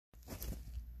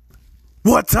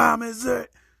What time is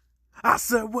it? I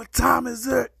said, what time is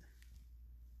it?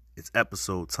 It's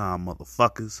episode time,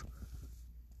 motherfuckers.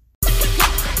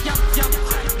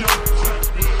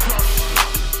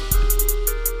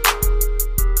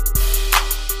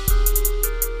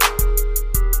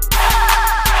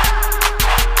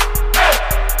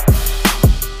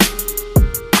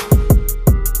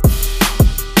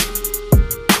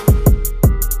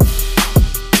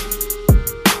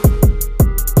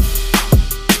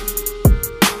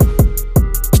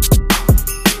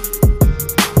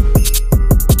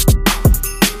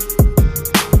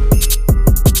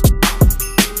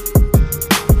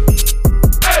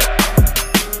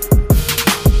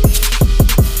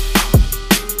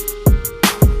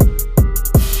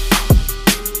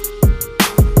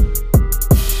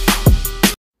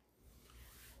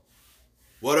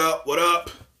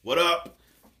 What up,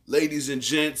 ladies and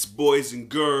gents, boys and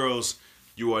girls?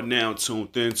 You are now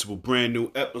tuned in to a brand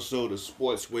new episode of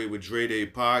Sportsway with Dre Day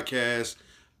podcast.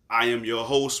 I am your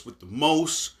host with the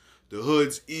most, the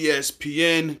Hood's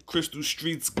ESPN, Crystal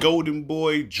Street's Golden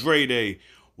Boy, Dre Day.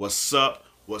 What's up?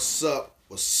 What's up?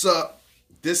 What's up?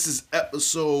 This is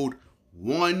episode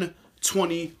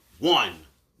 121,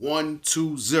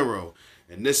 120.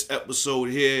 And this episode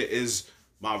here is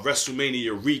my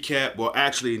WrestleMania recap. Well,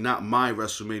 actually, not my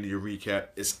WrestleMania recap.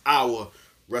 It's our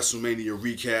WrestleMania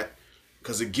recap.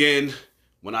 Because again,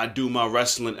 when I do my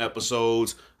wrestling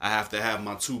episodes, I have to have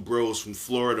my two bros from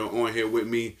Florida on here with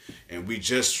me. And we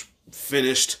just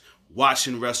finished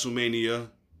watching WrestleMania.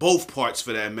 Both parts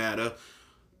for that matter.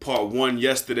 Part 1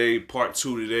 yesterday, part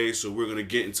 2 today. So we're going to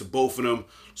get into both of them.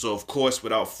 So of course,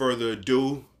 without further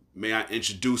ado, may I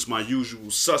introduce my usual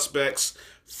suspects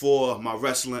for my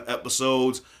wrestling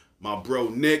episodes, my bro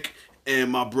Nick and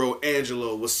my bro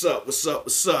Angelo. What's up? What's up?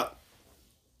 What's up?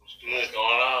 What's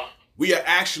going on? We are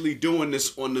actually doing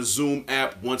this on the Zoom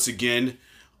app once again.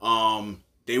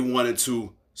 They wanted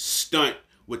to stunt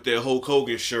with their Hulk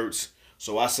Hogan shirts,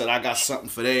 so I said I got something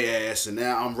for their ass, and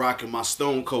now I'm rocking my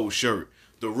Stone Cold shirt,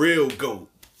 the real GOAT.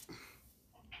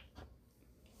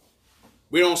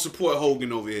 We don't support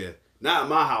Hogan over here, not in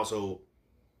my household.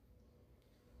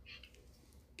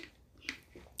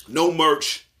 No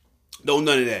merch. No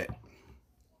none of that.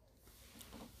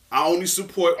 I only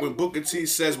support when Booker T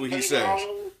says what he says.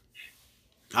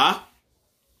 Huh?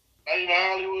 Are you in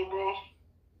Hollywood, bro?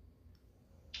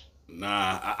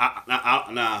 Nah. I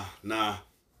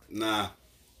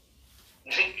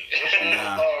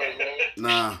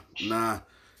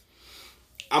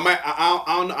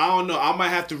don't know. I might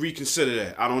have to reconsider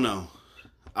that. I don't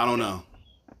know.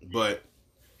 But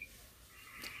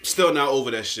still not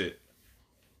over that shit.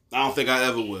 I don't think I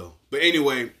ever will. But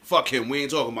anyway, fuck him. We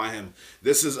ain't talking about him.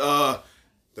 This is the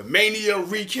Mania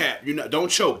recap. Don't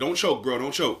choke, bro.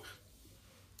 Don't choke.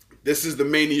 This is the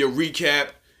Mania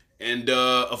recap. And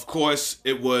of course,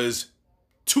 it was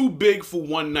too big for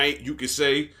one night, you could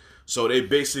say. So they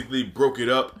basically broke it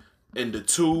up into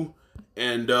two.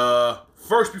 And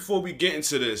first, before we get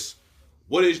into this,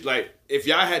 what is, like, if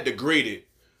y'all had to grade it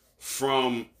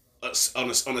from on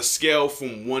a scale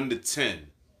from 1 to 10,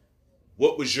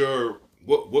 what was your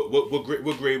what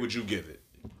grade would you give it?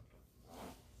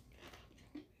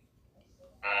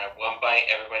 One bite.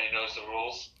 Everybody knows the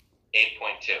rules.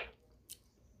 8.2.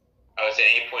 I would say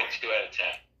 8.2 out of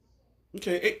 10.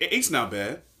 Okay, 8's not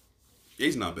bad.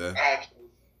 8's not bad. I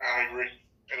agree.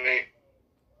 An 8.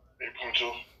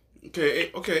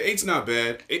 8.2. Okay, 8's not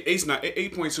bad.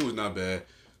 8.2 is not bad.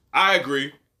 I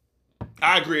agree.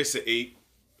 It's an 8.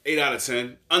 8 out of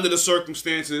 10. Under the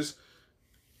circumstances.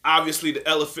 Obviously, the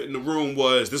elephant in the room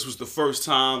was this was the first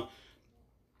time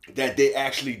that they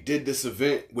actually did this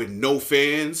event with no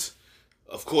fans.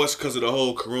 Of course, because of the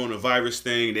whole coronavirus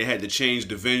thing, they had to change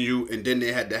the venue, and then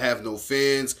they had to have no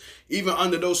fans. Even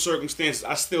under those circumstances,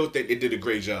 I still think they did a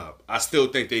great job. I still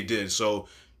think they did. So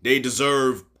they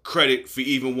deserve credit for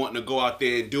even wanting to go out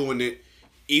there and doing it,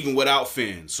 even without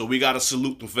fans. So we got to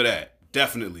salute them for that.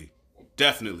 Definitely.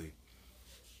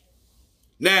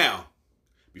 Now,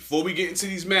 before we get into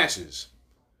these matches,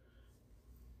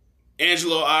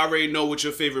 Angelo, I already know what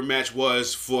your favorite match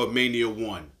was for Mania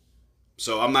 1.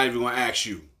 So I'm not even going to ask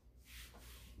you.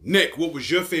 Nick, what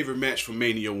was your favorite match for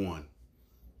Mania 1?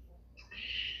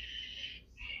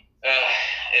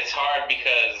 It's hard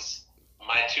because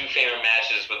my two favorite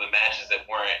matches were the matches that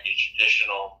weren't a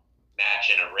traditional match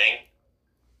in a ring.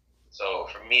 So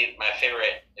for me, my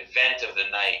favorite event of the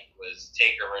night was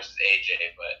Taker versus AJ,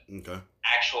 but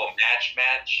actual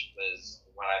match was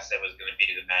what I said was going to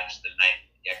be the match of the night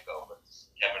from the get-go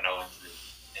was Kevin Owens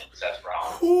and Seth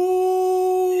Rollins.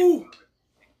 Ooh!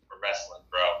 For wrestling,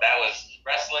 bro. That was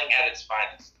wrestling at its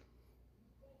finest.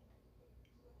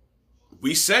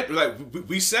 We said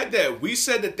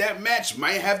that match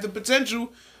might have the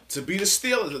potential to be the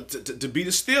stealer, to be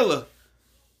the stealer.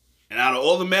 And out of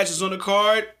all the matches on the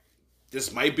card,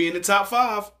 this might be in the top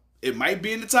 5. It might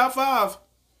be in the top 5.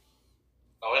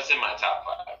 Oh, it's in my top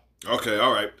 5. Okay,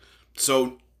 all right.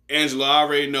 So, Angela, I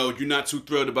already know you're not too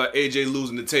thrilled about AJ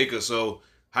losing to Taker. So,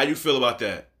 how you feel about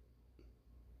that?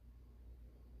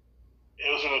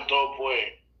 It was in a dope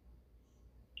way.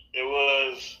 It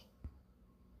was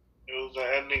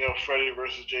the ending of Freddy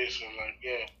versus Jason. Like,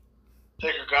 yeah,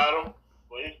 Taker got him,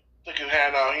 but he took his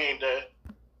hand out. He ain't dead.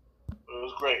 But it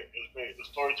was great. It was great. The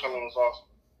storytelling was awesome.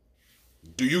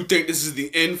 Do you think this is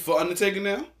the end for Undertaker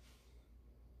now?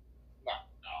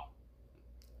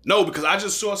 No, because I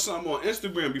just saw something on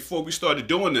Instagram before we started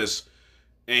doing this,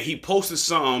 and he posted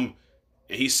something,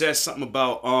 and he said something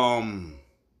about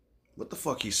what the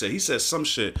fuck he said? He said some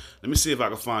shit. Let me see if I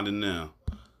can find it now.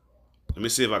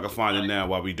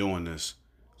 While we doing this.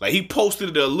 Like, he posted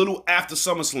it a little after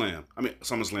SummerSlam.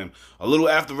 A little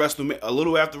after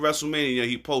WrestleMania,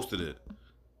 he posted it.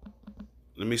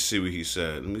 Let me see what he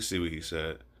said.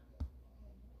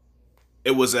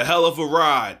 It was a hell of a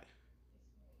ride.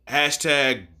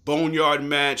 Hashtag Boneyard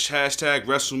match. Hashtag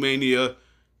WrestleMania.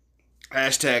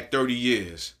 Hashtag 30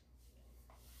 years.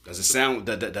 Does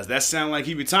that sound like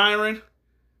he retiring?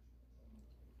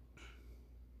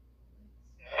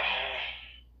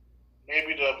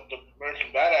 Maybe the American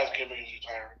Badass gimmick is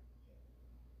retiring.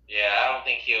 Yeah, I don't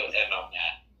think he'll end on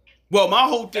that. Well, my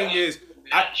whole thing is,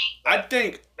 I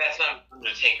think that's not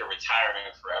Undertaker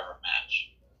retiring forever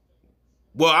match.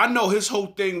 Well, I know his whole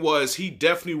thing was he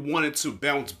definitely wanted to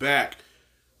bounce back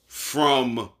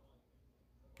from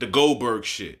the Goldberg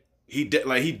shit. He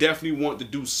definitely wanted to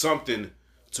do something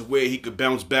to where he could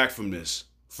bounce back from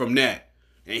that,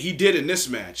 and he did in this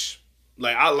match.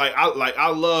 I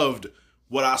loved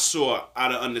what I saw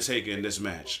out of Undertaker in this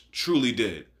match. Truly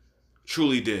did.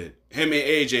 Him and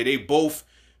AJ, they both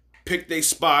picked their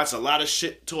spots. A lot of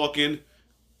shit talking.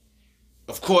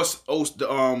 Of course,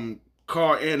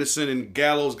 Carl Anderson and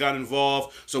Gallows got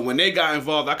involved. So when they got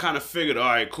involved, I kind of figured, all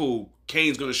right, cool.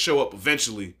 Kane's gonna show up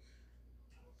eventually.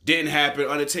 Didn't happen.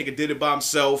 Undertaker did it by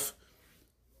himself.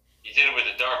 He did it with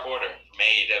the Dark Order from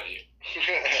AEW.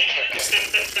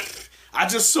 I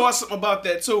just saw something about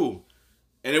that too.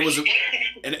 And it was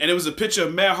a picture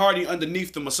of Matt Hardy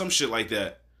underneath them or some shit like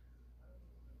that.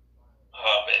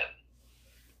 Oh man!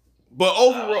 But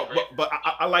overall,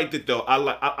 I liked it though.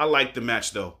 I liked the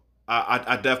match though.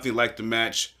 I definitely liked the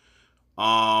match.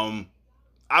 I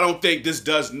don't think this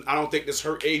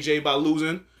hurt AJ by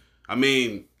losing. I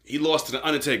mean, he lost to the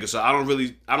Undertaker, so I don't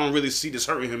really see this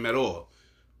hurting him at all.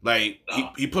 Like,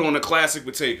 no. he put on a classic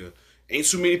with Taker. Ain't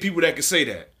too many people that can say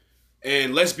that.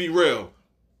 And let's be real.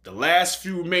 The last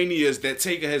few Manias that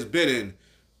Taker has been in,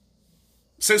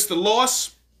 since the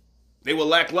loss, they were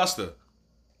lackluster.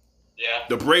 Yeah.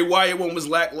 The Bray Wyatt one was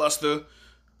lackluster.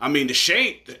 The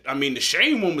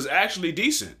Shane one was actually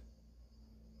decent.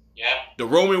 Yeah. The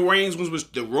Roman Reigns one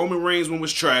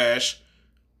was trash.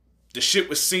 The shit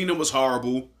with Cena was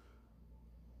horrible.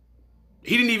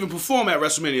 He didn't even perform at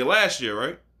WrestleMania last year,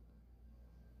 right?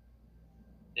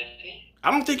 Did he?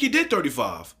 I don't think he did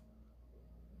 35.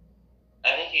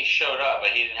 I think he showed up,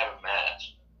 but he didn't have a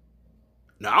match.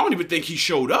 No, I don't even think he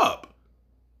showed up.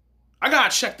 I gotta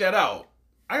check that out.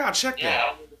 Yeah, I don't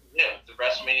think the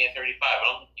WrestleMania 35. I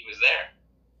don't think he was there.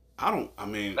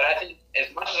 But I think,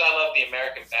 as much as I love the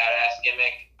American Badass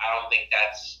gimmick, I don't think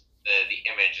that's the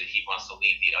image that he wants to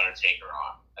leave the Undertaker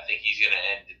on. I think he's gonna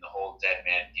end in the whole dead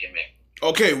man gimmick.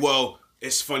 Okay, well,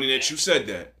 it's funny that you said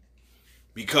that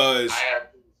because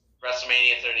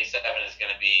WrestleMania 37 is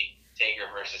gonna be Taker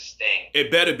versus Sting. It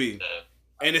better be,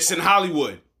 and it's in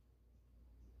Hollywood.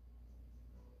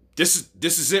 This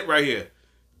is it right here.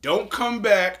 Don't come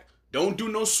back. Don't do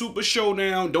no Super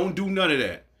Showdown. Don't do none of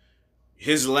that.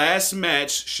 His last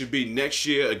match should be next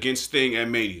year against Sting at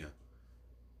Mania.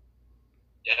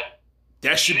 Yeah.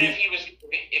 That should Even be.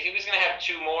 If he was going to have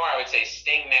two more, I would say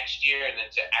Sting next year, and then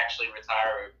to actually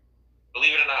retire,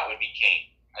 believe it or not, would be Kane.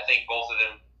 I think both of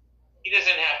them. He doesn't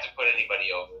have to put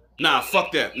anybody over. Nah,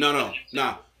 fuck that. No.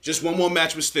 Nah. Just one more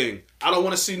match with Sting. I don't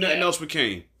want to see nothing else with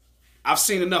Kane. I've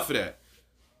seen enough of that.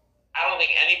 I don't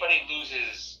think anybody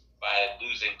loses by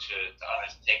losing to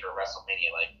Undertaker at WrestleMania.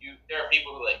 There are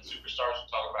people who superstars who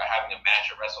talk about having a match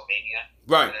at WrestleMania,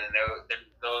 right? And then there's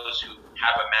those who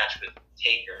have a match with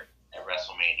Taker at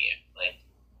WrestleMania.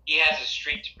 He has a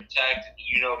streak to protect, and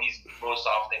he's most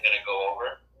often going to go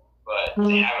over. But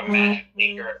to have a match with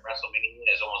Taker at WrestleMania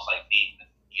is almost like being the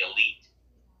elite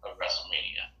of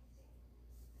WrestleMania.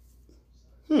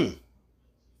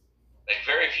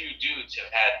 Very few dudes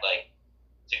have had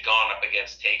to gone up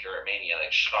against Taker at Mania,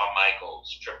 like Shawn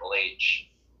Michaels, Triple H.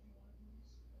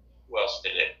 Who else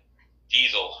did it?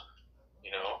 Diesel,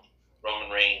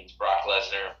 Roman Reigns, Brock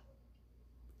Lesnar.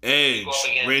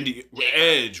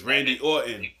 Edge, Randy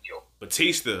Orton,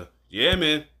 Batista. Yeah,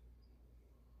 man.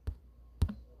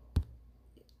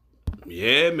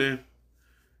 Yeah, man.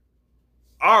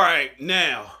 All right,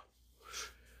 now,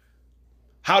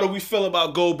 how do we feel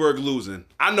about Goldberg losing?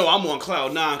 I know I'm on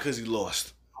cloud 9 because he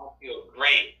lost. I feel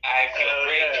great.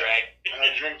 Drake.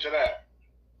 I drink to that.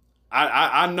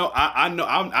 I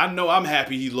know I'm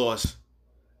happy he lost.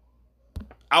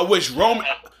 I wish Roman.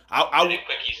 But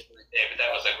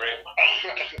that was a great one.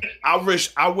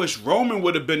 I wish Roman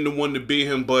would have been the one to beat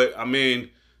him, but I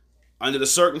mean, under the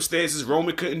circumstances,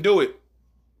 Roman couldn't do it.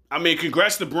 I mean,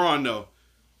 congrats to Braun though.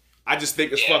 I just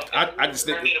think it's fucked. I just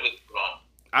think.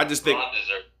 Braun deserved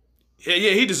it.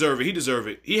 Yeah, he deserved it. He deserved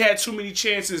it. He had too many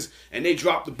chances, and they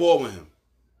dropped the ball with him.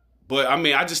 But I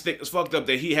mean, I just think it's fucked up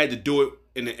that he had to do it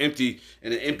in an empty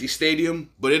stadium.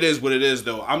 But it is what it is,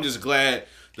 though. I'm just glad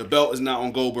the belt is not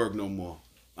on Goldberg no more.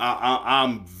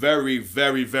 I'm very,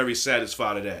 very, very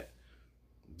satisfied of that.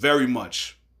 Very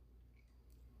much.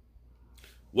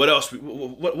 What else?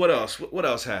 What else? What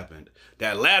else happened?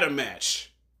 That ladder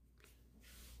match.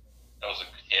 That was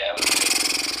good.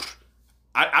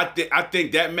 I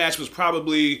think that match was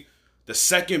probably the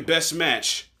second best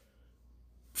match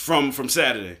from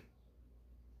Saturday.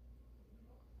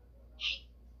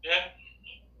 Yeah.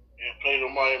 And played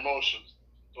on my emotions.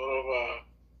 Thought of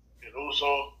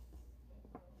Uso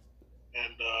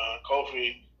and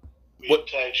Kofi being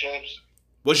tag champs.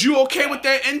 Was you okay with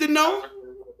that ending though?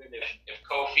 If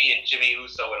Kofi and Jimmy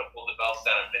Uso would have pulled the belts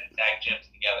down and been tag champs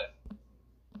together.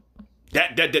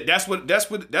 That's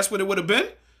what it would have been.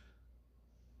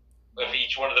 If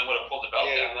each one of them would have pulled the belt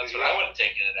down, that's what I would have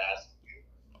taken it as.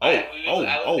 I looked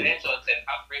at Angela and said,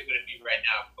 how great would it be right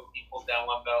now if Kofi pulled down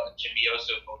one belt and Jimmy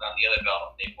Uso pulled down the other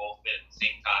belt? They both win at the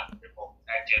same time. They're both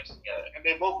tag champs together. And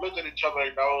they both looked at each other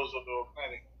like that was what they were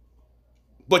planning.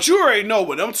 But you already know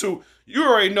when them two. You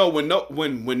already know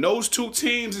when those two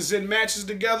teams is in matches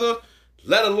together,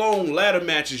 let alone ladder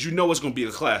matches. You know it's gonna be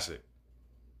a classic.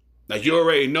 Like you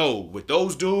already know with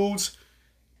those dudes,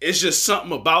 it's just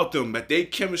something about them that their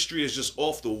chemistry is just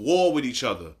off the wall with each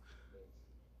other.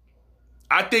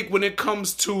 I think when it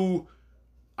comes to,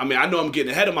 I mean, I know I'm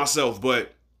getting ahead of myself,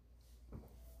 but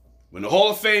when the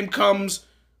Hall of Fame comes,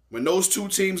 when those two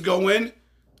teams go in,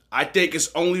 I think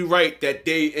it's only right that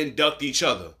they induct each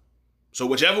other. So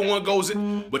whichever one goes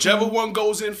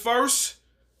in first,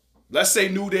 let's say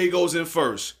New Day goes in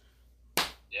first.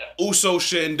 Yeah. Uso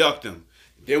should induct them.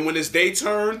 Then when it's their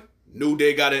turn, New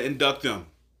Day gotta induct them.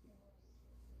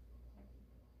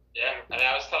 Yeah, and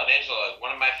I was telling Angela,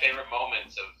 one of my favorite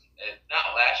moments of,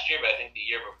 not last year, but I think the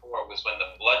year before, was when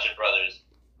the Bludgeon Brothers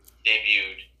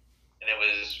debuted. And it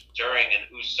was during an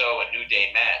Uso and New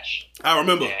Day match. I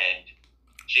remember. And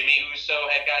Jimmy Uso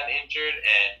had gotten injured,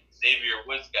 and Xavier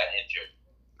Woods got injured.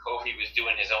 Kofi was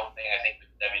doing his own thing, I think,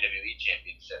 with the WWE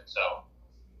Championship. So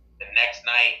the next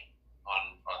night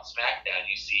on SmackDown,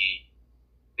 you see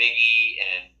Big E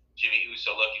and Jimmy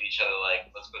Uso look at each other like,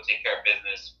 let's go take care of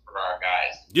business for our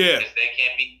guys. Yeah. Because they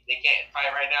can't fight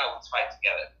right now, let's fight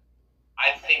together.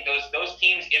 I think those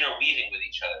teams interweaving with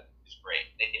each other is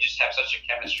great. They just have such a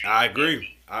chemistry. I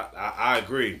agree. I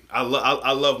agree. I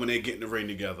love when they get in the ring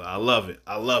together. I love it.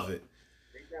 I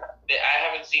I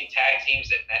haven't seen tag teams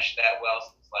that mesh that well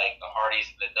since like the Hardys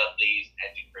and the Dudleys and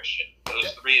Edge and Christian.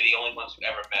 Those three are the only ones who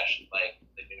ever meshed, like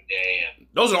the New Day and.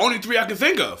 Those are the only three I can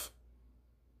think of.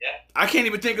 Yeah. I can't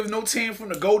even think of no team from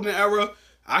the Golden Era.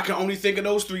 I can only think of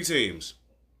those three teams.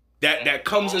 That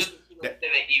comes as that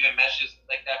even meshes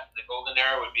like that from the Golden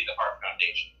Era would be the Hart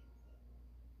Foundation.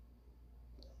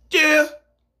 Yeah.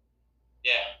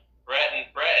 Yeah. Brett and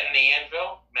the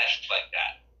Anvil meshed like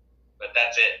that. But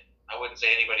that's it. I wouldn't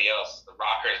say anybody else. The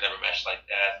Rockers never meshed like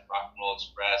that. Rock and Roll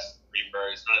Express,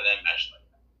 Freebirds, none of them meshed like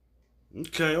that.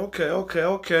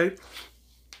 Okay.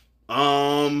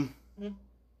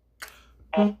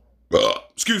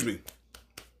 Excuse me.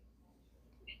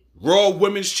 Raw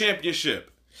Women's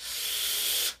Championship.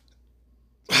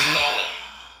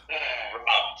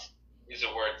 These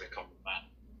are words that come to mind.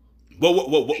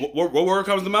 What word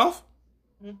comes to mouth?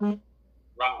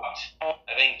 Robbed.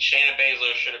 I think Shayna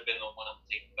Baszler should have been the one to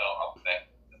take the belt off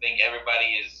Becky. I think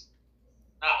everybody is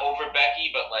not over Becky,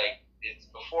 but like it's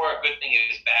before a good thing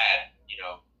is bad. You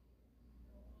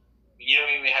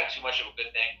don't even have too much of a good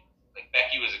thing. Like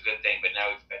Becky was a good thing, but now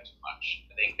we've had too much.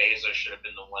 I think Baszler should have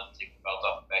been the one to take the belt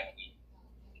off of Becky.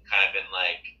 It kind of been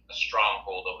like a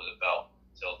stronghold over the belt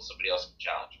until somebody else can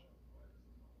challenge her.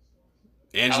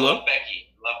 Angela? I love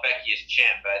Becky. love Becky as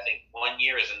champ, but I think 1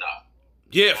 year is enough.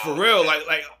 Yeah, for real.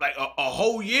 Like a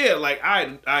whole year. Like,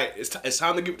 it's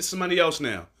time to give it to somebody else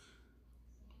now.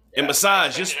 Yeah, and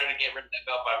besides, I expected her to get rid of that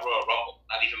belt by Royal Rumble,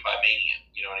 not even by Mania.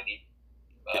 You know what I mean?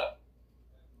 But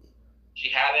she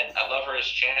had it. I love her as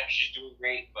champ. She's doing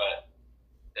great, but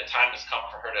the time has come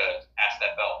for her to pass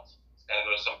that belt. It's got to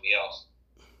go to somebody else.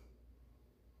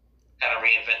 Kind of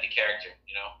reinvent the character,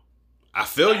 you know? I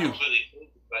feel you. Completely,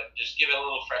 but just give it a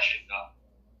little freshening up.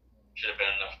 Should have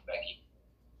been enough for Becky.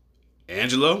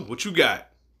 Angelo, what you got?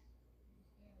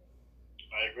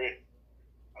 I agree. I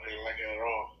didn't like it at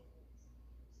all.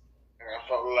 And I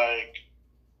felt like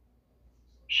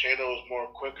Shayna was more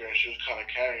quicker and she was kind of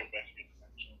carrying Becky.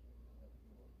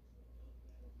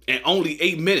 And only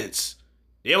 8 minutes.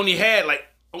 They only had like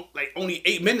only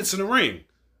 8 minutes in the ring.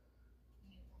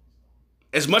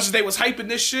 As much as they was hyping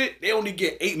this shit, they only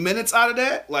get 8 minutes out of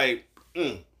that. Like,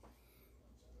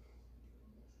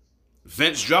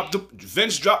 Vince dropped the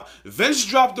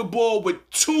ball with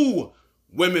 2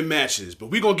 women matches, but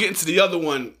we're gonna get into the other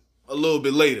one a little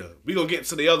bit later.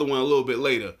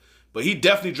 But he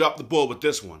definitely dropped the ball with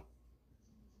this one.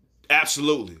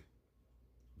 Absolutely.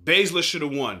 Baszler should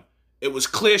have won. It was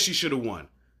clear she should have won.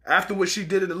 After what she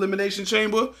did in the Elimination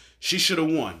Chamber, she should have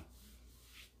won.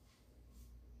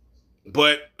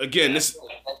 But again, this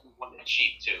Becky won it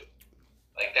cheap too.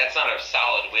 Like, that's not a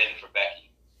solid win for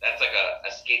Becky. That's like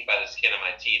a skate by the skin of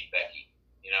my teeth, Becky.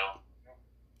 You know.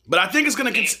 But I think it's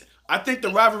gonna. I think the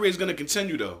rivalry is gonna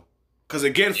continue though, because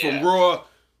again from Raw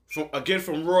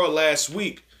last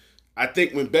week, I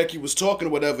think when Becky was talking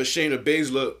or whatever, Shayna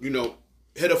Baszler,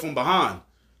 hit her from behind.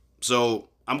 So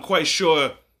I'm quite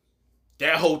sure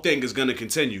that whole thing is gonna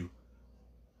continue.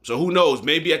 So who knows?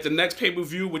 Maybe at the next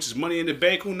pay-per-view, which is Money in the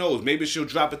Bank, who knows? Maybe she'll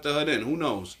drop it to her then. Who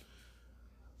knows?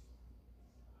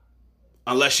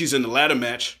 Unless she's in the ladder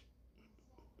match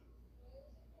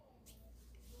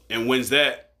and wins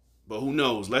that. But who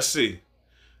knows? Let's see.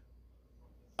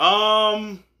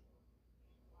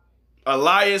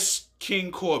 Elias King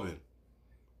Corbin.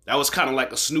 That was kind of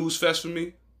like a snooze fest for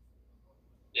me.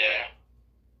 Yeah.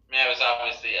 I mean, it was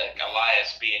obviously like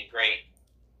Elias being great,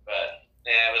 but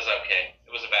yeah, it was okay.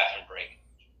 It was a bathroom break.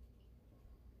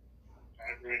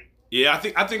 I agree. Yeah, I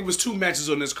think it was 2 matches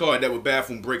on this card that were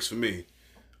bathroom breaks for me.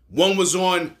 One was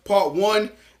on part 1,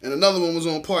 and another one was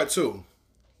on part 2.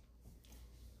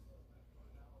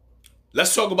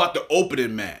 Let's talk about the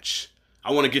opening match.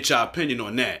 I want to get your opinion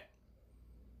on that.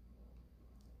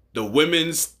 The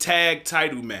women's tag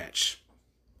title match.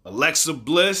 Alexa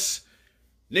Bliss,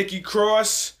 Nikki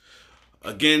Cross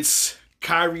against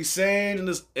Kairi Sane and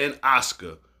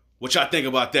Asuka. What y'all think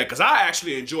about that? Because I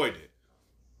actually enjoyed it.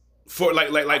 For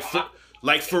that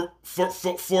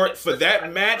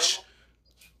match.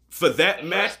 For that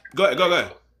match, go ahead.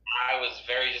 I was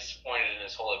very disappointed in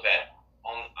this whole event.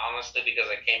 Honestly, because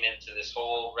I came into this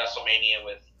whole WrestleMania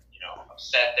with,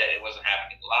 upset that it wasn't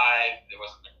happening live, there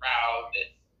wasn't a crowd,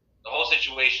 that the whole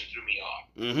situation threw me off.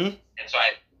 Mm-hmm. And so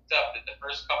I picked up that the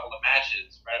first couple of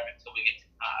matches, right up until we get to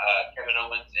Kevin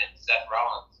Owens and Seth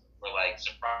Rollins, were like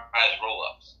surprise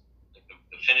roll-ups. Like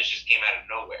the finishes came out of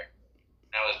nowhere.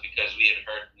 That was because we did the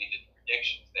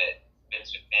predictions that Vince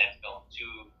McMahon filmed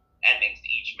 2 endings to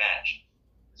each match.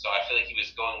 So I feel like he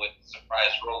was going with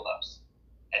surprise roll-ups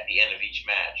at the end of each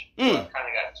match. So I kind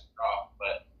of got turned off.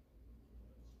 But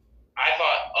I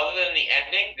thought, other than the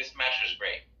ending, this match was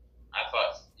great. I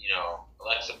thought,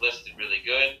 Alexa Bliss did really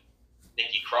good.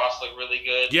 Nikki Cross looked really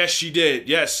good. Yes, she did.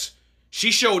 Yes.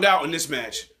 She showed out in this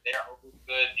match. They're good.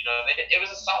 It was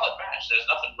a solid match. There's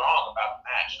nothing wrong about the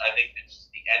match. I think it's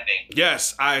just the ending.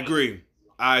 Yes, I agree.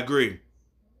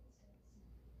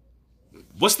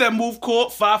 What's that move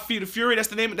called? 5 Feet of Fury? That's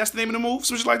the name of the move?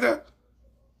 Something like that?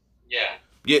 Yeah.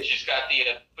 Yeah. She's got the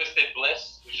Twisted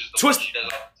Bliss, which is the one she does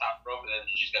off the top rope, and then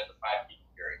she's got the 5 Feet of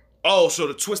Fury. Oh, so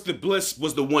the Twisted Bliss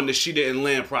was the one that she didn't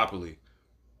land properly.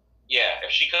 Yeah,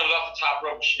 if she comes off the top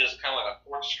rope, she does kind of like a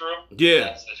corkscrew. Yeah.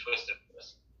 That's the Twisted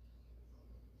Bliss.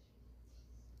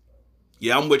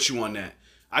 Yeah, I'm with you on that.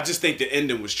 I just think the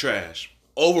ending was trash.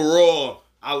 Overall,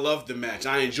 I loved the match.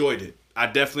 I enjoyed it. I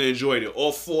definitely enjoyed it.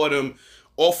 All four of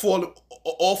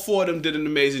them did an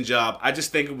amazing job. I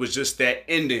just think it was just that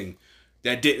ending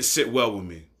that didn't sit well with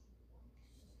me.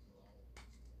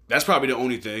 That's probably the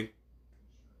only thing.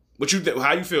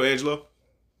 How you feel, Angelo?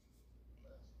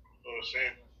 The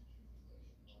same.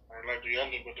 I like the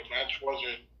ending, but the match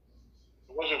wasn't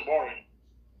boring.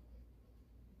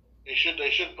 They should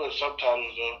put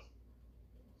subtitles though.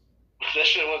 That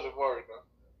shit wasn't boring though.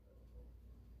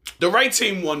 The right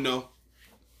team won though.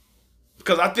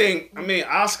 Because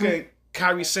Asuka and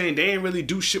Kairi Sane, they ain't really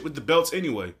do shit with the belts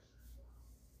anyway.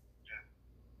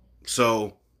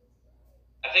 So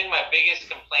I think my biggest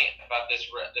complaint about this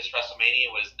WrestleMania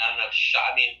was not enough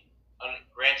shot. I mean,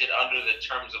 granted, under the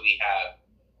terms that we have,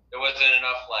 there wasn't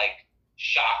enough like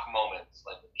shock moments,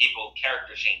 like people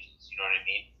character changes. You know what I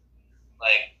mean?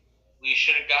 Like we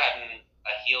should have gotten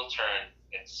a heel turn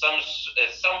at some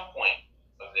point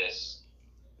of this.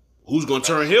 who's gonna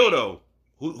turn heel though?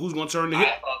 Who's gonna turn the heel?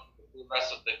 I thought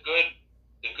the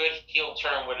good heel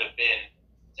turn would have been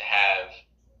to have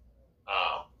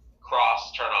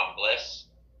Cross turn on Bliss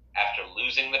after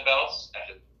losing the belts,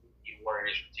 after the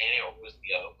Warriors retaining, or was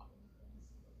the other one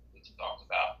we talked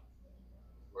about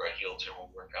where a heel turn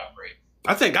would work out great?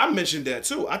 I think I mentioned that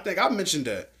too. Yeah,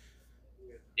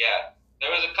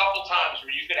 there was a couple times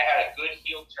where you could have had a good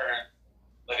heel turn,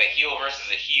 like a heel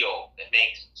versus a heel, that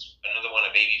makes another one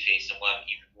a babyface and one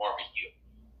even more of a heel.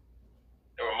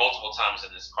 There were multiple times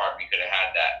in this card we could have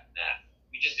had that.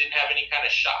 We just didn't have any kind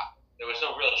of shock. There was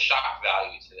no real shock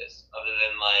value to this, other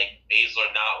than like Baszler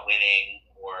not winning,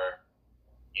 or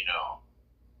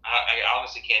I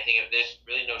honestly can't think of this.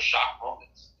 Really, no shock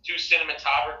moments. 2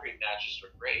 cinematography matches were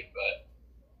great, but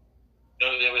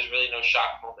no, there was really no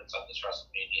shock moments on this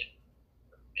WrestleMania.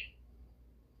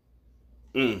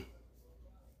 Same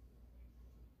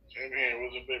here. It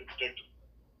was a bit predictable.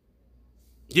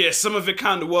 Yeah, some of it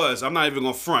kind of was. I'm not even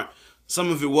gonna front.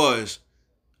 Some of it was.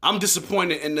 I'm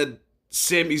disappointed in the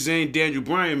Sami Zayn Daniel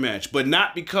Bryan match, but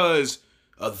not because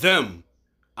of them.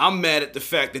 I'm mad at the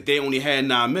fact that they only had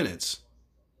 9 minutes.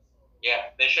 Yeah,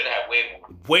 they should have had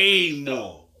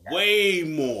Way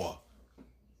more.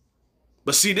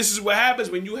 But see, this is what happens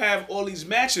when you have all these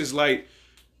matches. Like,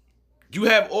 you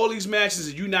have all these matches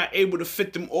and you're not able to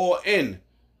fit them all in.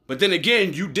 But then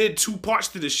again, you did 2 parts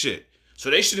to this shit. So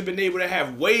they should have been able to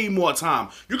have way more time.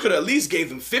 You could at least gave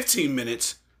them 15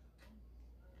 minutes.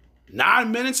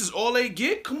 9 minutes is all they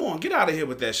get? Come on, get out of here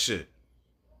with that shit.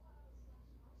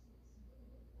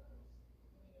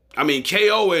 I mean,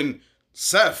 KO and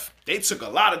Seth, they took a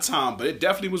lot of time, but it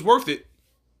definitely was worth it.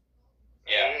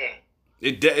 Yeah.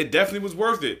 It definitely was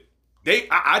worth it.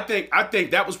 I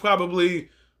think that was probably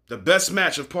the best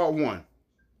match of part 1.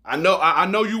 I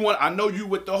know you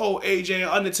with the whole AJ and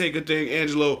Undertaker thing,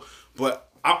 Angelo,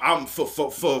 but I'm for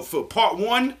part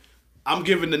 1, I'm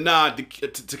giving the nod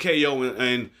to KO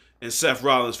and Seth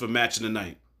Rollins for match of the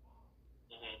night.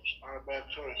 Mm-hmm. Not a bad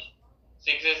choice.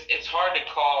 See, cause it's hard to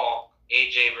call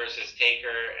AJ versus Taker,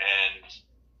 and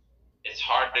it's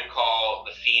hard to call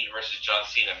The Fiend versus John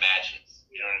Cena matches.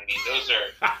 You know what I mean?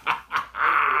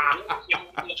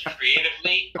 Those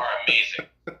creatively are amazing,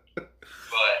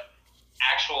 but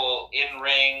actual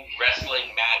in-ring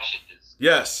wrestling matches.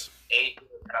 Yes.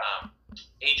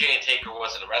 AJ and Taker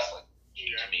wasn't a wrestling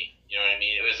to me. You know what I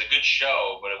mean? It was a good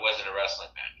show, but it wasn't a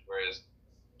wrestling match. Whereas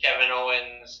Kevin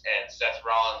Owens and Seth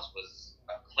Rollins was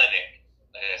a clinic,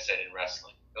 like I said, in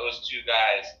wrestling. Those 2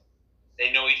 guys,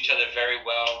 they know each other very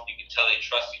well. You can tell they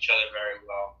trust each other very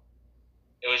well.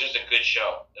 It was just a good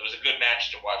show. It was a good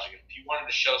match to watch. If you wanted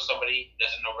to show somebody who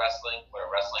doesn't know wrestling what a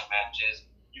wrestling match is,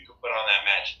 you could put on that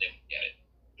match and they would get it.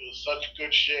 It was such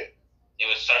good shit. It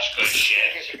was such good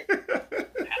shit.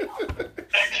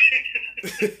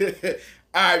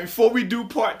 All right, before we do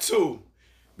part 2,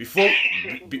 before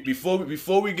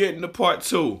we get into part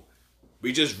 2,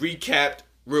 we just recapped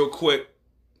real quick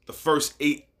the first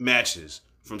 8 matches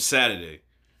from Saturday.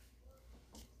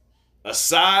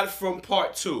 Aside from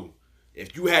part 2,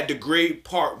 if you had to grade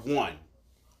part 1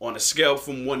 on a scale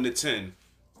from 1 to 10,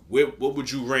 what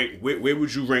would you rank? Where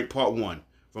would you rank part 1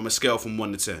 from a scale from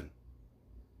 1 to 10?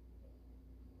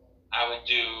 I would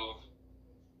do.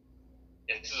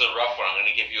 This is a rough one. I'm going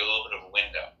to give you a little bit of a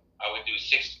window. I would do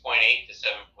 6.8 to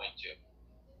 7.2.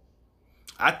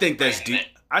 I think that's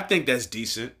I think that's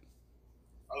decent.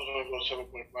 I was going to go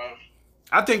 7.5.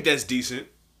 I think that's decent.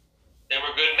 They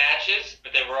were good matches,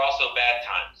 but they were also bad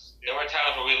times. There were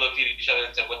times where we looked at each other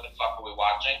and said, "What the fuck are we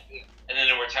watching?" And then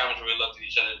there were times where we looked at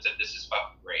each other and said, "This is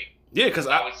fucking great." Yeah, because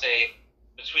I would say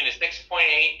between a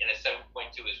 6.8 and a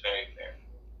 7.2 is very fair.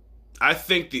 I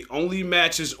think the only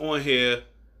matches on here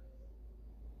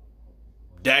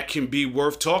that can be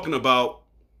worth talking about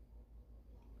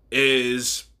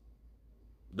is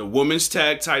the women's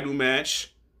tag title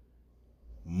match,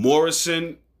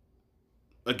 Morrison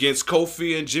against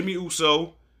Kofi and Jimmy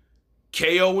Uso,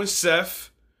 KO and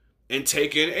Seth, and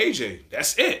Taker and AJ.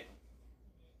 That's it.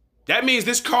 That means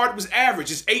this card was average.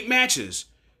 It's 8 matches.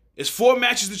 It's 4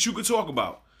 matches that you could talk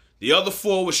about. The other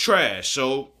 4 was trash,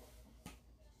 so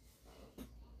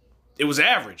it was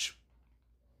average.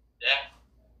 Yeah.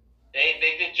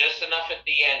 They did just enough at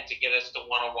the end to get us to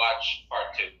want to watch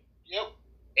part 2. Yep.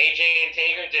 AJ and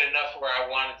Taker did enough where I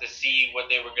wanted to see what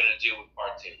they were gonna do with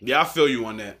part 2. Yeah, I feel you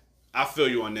on that. I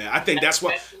think that's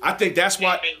why. Night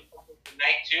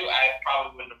 2, I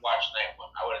probably wouldn't have watched night 1.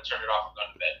 I would have turned it off and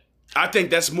gone to bed. I think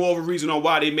that's more of a reason on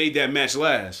why they made that match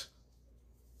last.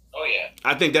 Oh yeah.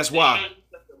 I think that's why. A little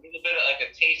bit of like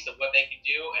a taste of what they could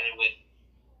do, and with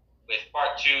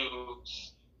part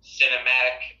 2's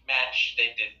cinematic match,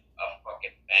 they did a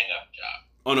fucking bang up job.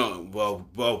 Oh no, well,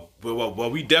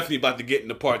 we definitely about to get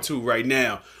into part 2 right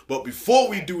now. But before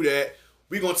we do that,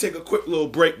 we're gonna take a quick little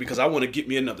break because I want to get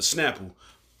me another Snapple.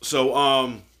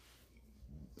 So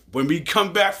when we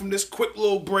come back from this quick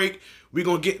little break, we're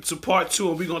gonna get into part 2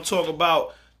 and we're gonna talk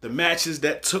about the matches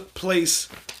that took place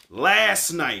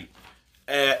last night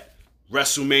at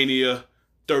WrestleMania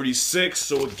 36.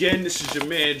 So again, this is your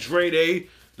man Dre Day,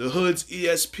 the Hood's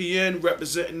ESPN,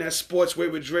 representing that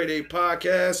Sportsway with Dre Day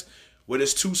podcast, with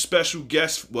his 2 special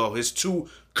guests, his 2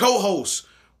 co-hosts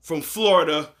from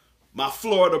Florida, my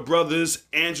Florida brothers,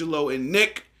 Angelo and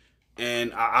Nick.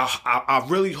 And I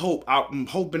really hope, I'm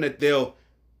hoping that they'll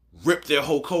rip their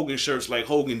Hulk Hogan shirts like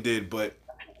Hogan did, but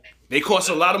they cost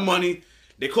a lot of money.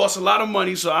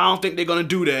 So I don't think they're gonna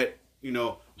do that,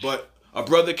 But a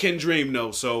brother can dream,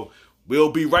 though. So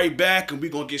we'll be right back, and we're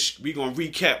gonna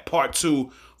recap part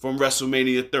 2 from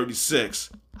WrestleMania 36.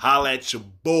 Holla at your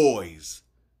boys.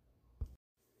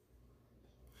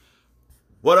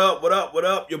 What up?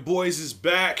 Your boys is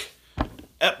back.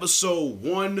 Episode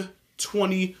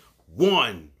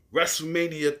 121,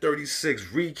 WrestleMania 36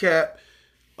 recap.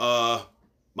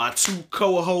 My 2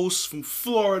 co-hosts from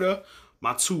Florida,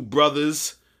 my 2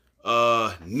 brothers,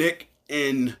 Nick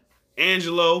and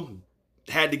Angelo,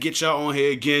 had to get y'all on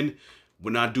here again.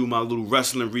 When I do my little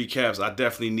wrestling recaps, I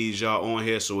definitely need y'all on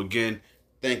here. So again,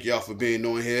 thank y'all for being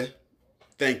on here.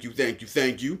 Thank you.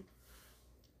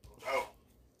 Oh.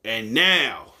 And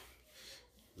now,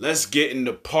 let's get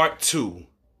into part 2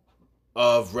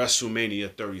 of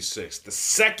WrestleMania 36. The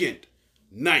second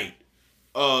night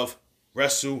of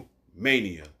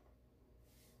WrestleMania.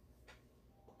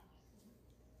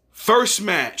 First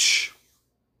match.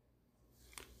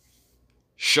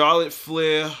 Charlotte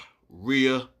Flair,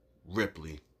 Rhea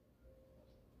Ripley.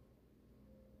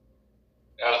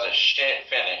 That was a shit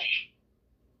finish.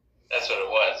 That's what it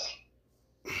was.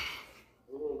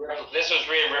 This was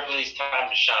Rhea Ripley's time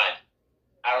to shine.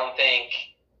 I don't think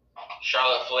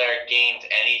Charlotte Flair gained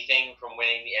anything from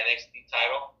winning the NXT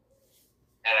title.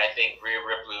 And I think Rhea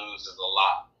Ripley loses a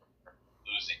lot from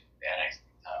losing the NXT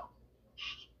title.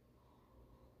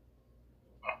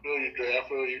 I feel you, Dre. I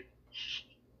feel you.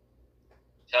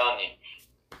 Telling you,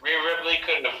 Rhea Ripley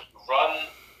could have run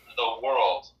the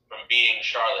world from beating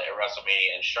Charlotte at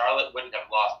WrestleMania, and Charlotte wouldn't have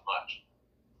lost much.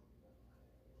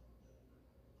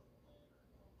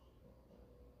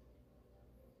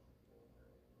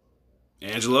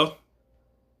 Angelo?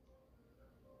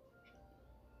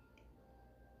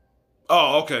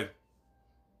 Oh, okay.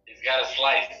 He's got a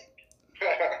slice.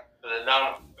 For the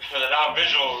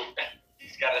non-visual,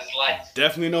 he's got a slice.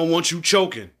 Definitely don't want you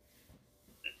choking.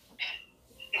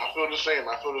 I feel the same.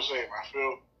 I feel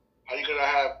how you gonna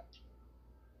have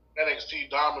NXT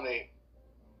dominate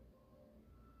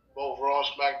both Raw and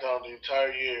SmackDown the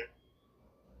entire year,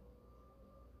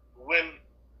 win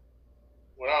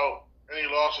without any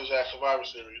losses at Survivor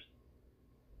Series.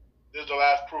 This is the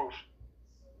last proof.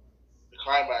 The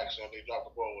climax, and they dropped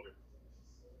the ball with it.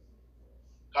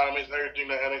 Kind of makes everything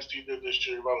that NXT did this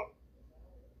year relevant.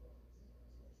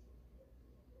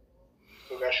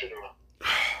 Put that shit around.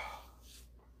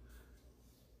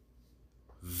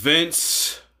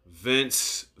 Vince.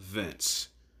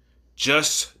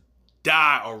 Just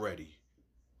die already.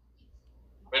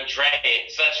 But Dre,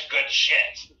 it's such good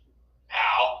shit,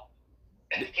 pal.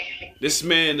 This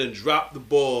man done dropped the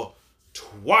ball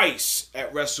twice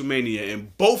at WrestleMania,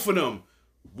 and both of them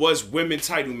was women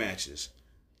title matches.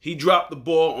 He dropped the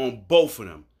ball on both of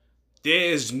them.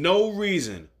 There is no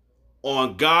reason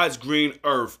on God's green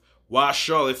earth why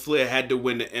Charlotte Flair had to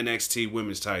win the NXT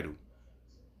women's title.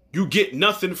 You get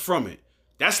nothing from it.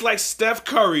 That's like Steph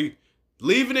Curry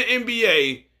leaving the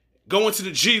NBA, going to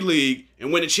the G League,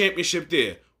 and win a championship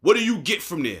there. What do you get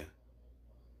from there?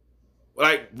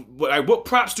 Like what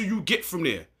props do you get from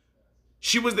there?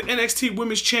 She was the NXT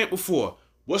Women's Champ before.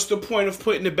 What's the point of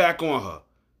putting it back on her?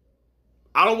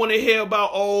 I don't want to hear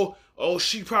about,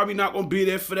 she probably not going to be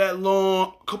there for that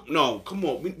long. Come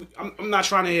on. I'm not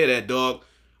trying to hear that, dog.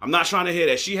 I'm not trying to hear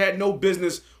that. She had no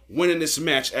business winning this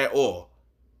match at all.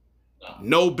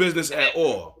 No business at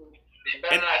all. They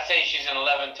better not say she's an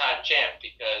 11-time champ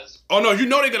because... Oh, no, you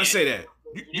know they're going to say that.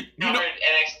 You covered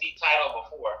NXT title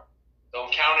before.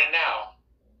 Don't count it now.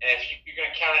 And if you're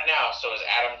going to count it now, so is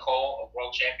Adam Cole a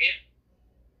world champion?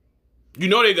 You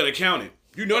know they're gonna count it.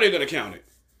 You know they're gonna count it.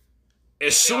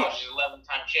 As soon She's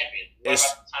 11-time champion. What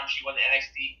about the time she won the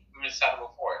NXT Women's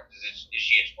title before? Is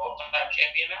she a 12-time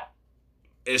champion now?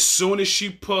 as soon as she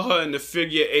put her in the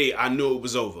figure 8, I knew it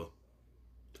was over.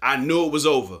 I knew it was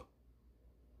over.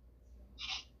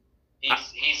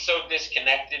 He's so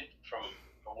disconnected from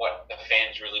what the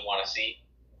fans really want to see.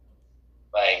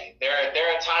 Like there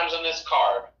are times on this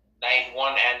card, night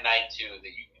 1 and night 2, that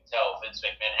you can tell Vince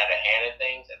McMahon had a hand in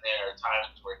things, and there are times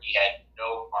where he had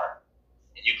no part,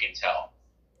 and you can tell.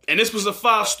 And this was a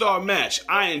 5-star match.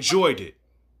 I enjoyed it.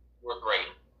 Were great.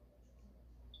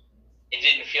 It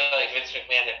didn't feel like Vince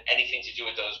McMahon had anything to do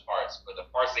with those parts, but the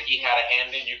parts that he had a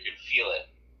hand in, you could feel it.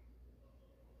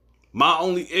 My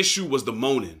only issue was the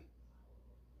moaning.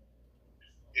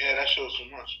 Yeah, that shows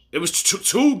too much. It was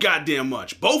too goddamn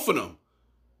much. Both of them.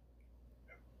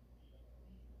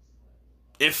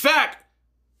 In fact,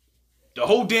 the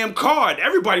whole damn card,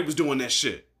 everybody was doing that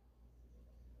shit.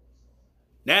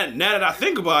 Now that I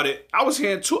think about it, I was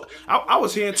hearing too much. They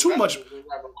got no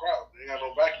crowd. They got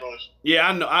no back noise. Yeah,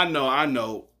 I know. I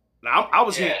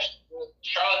was hearing.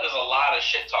 Charlotte does a lot of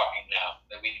shit talking now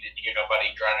that we didn't hear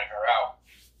nobody drowning her out.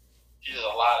 She does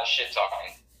a lot of shit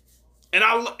talking.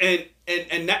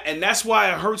 And that's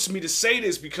why it hurts me to say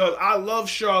this, because I love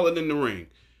Charlotte in the ring.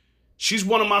 She's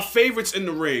one of my favorites in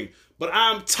the ring, but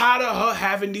I'm tired of her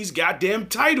having these goddamn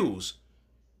titles.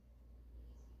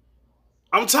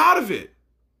 I'm tired of it.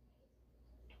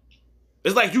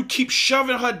 It's like you keep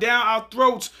shoving her down our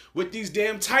throats with these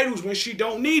damn titles when she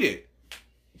don't need it.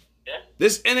 Yeah.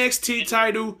 This NXT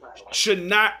title should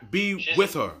not be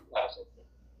with her.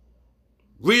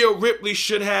 Rhea Ripley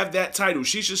should have that title.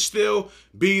 She should still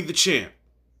be the champ.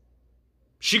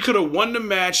 She could have won the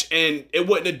match and it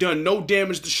wouldn't have done no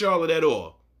damage to Charlotte at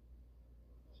all.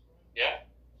 Yeah.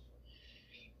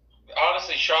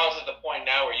 Honestly, Charlotte's at the point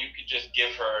now where you could just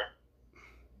give her,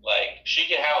 like, she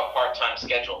could have a part-time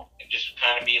schedule and just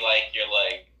kind of be like your,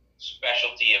 like,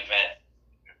 specialty event.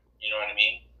 You know what I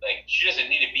mean? Like, she doesn't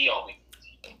need to be on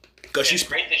weekly. Because she's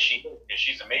great that she is, because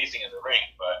she's amazing in the ring,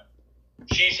 but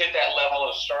she's hit that level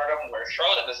of stardom where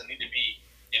Charlotte doesn't need to be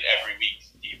in every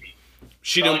week's TV.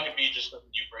 Charlotte could be just something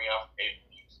you bring out for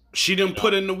pay-per-views. She done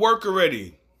put in the work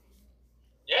already.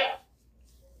 Yeah.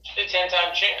 She's a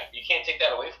 10-time champ. You can't take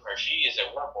that away from her. She is a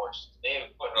workhorse. They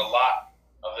have put a lot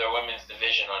of their women's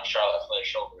division on Charlotte Flair's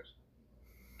shoulders.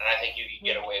 And I think you can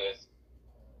get away with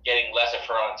getting less of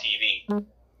her on TV.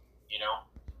 You know?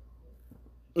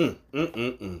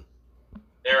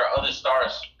 There are other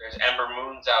stars. There's Ember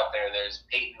Moons out there. There's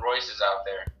Peyton Royce's out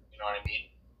there. You know what I mean?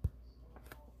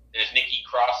 There's Nikki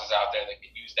Crosses out there that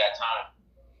could use that time.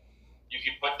 You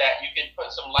could put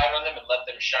some light on them and let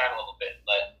them shine a little bit.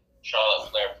 Let Charlotte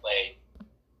Flair play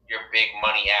your big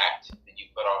money act that you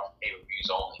put on pay-per-views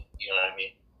only. You know what I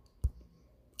mean?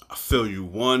 I feel you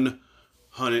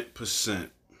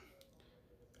 100%.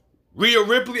 Rhea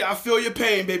Ripley, I feel your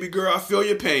pain, baby girl. I feel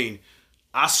your pain.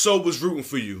 I was rooting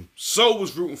for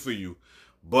you.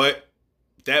 But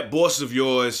that boss of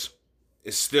yours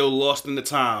is still lost in the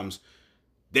times.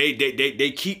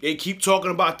 They keep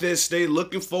talking about this. They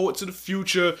looking forward to the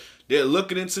future. They're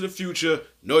looking into the future.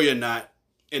 No, you're not.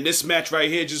 And this match right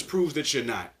here just proves that you're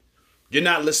not. You're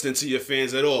not listening to your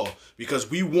fans at all, because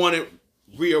we wanted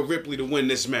Rhea Ripley to win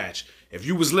this match. If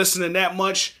you was listening that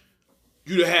much,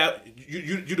 you'd have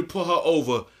put her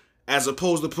over, as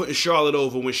opposed to putting Charlotte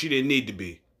over when she didn't need to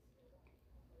be.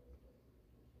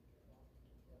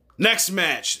 Next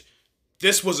match.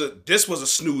 This was a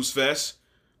snooze fest.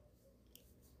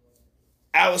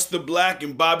 Aleister Black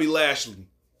and Bobby Lashley.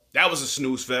 That was a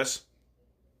snooze fest.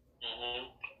 Mm-hmm.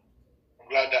 I'm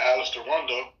glad that Aleister won,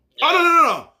 though. Yeah. Oh,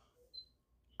 no.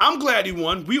 I'm glad he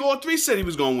won. We all three said he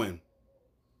was going to win.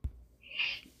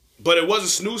 But it was a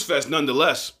snooze fest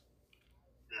nonetheless.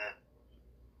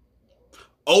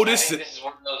 Otis. I think this is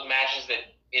one of those matches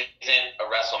that isn't a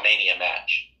WrestleMania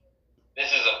match.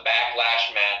 This is a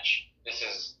backlash match. This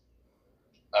is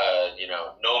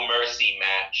no mercy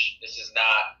match. This is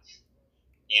not,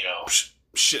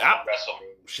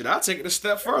 WrestleMania. I'll take it a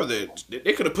step further.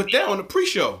 They could have put that on the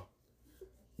pre-show.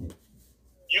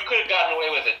 You could have gotten away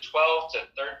with a 12 to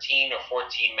 13 or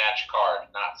 14 match card,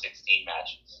 not 16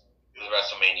 matches for the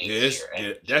WrestleMania this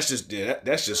year.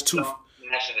 That's just too.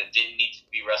 Match that didn't need to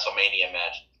be WrestleMania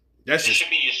match. This should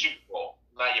be your Super Bowl,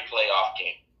 not your playoff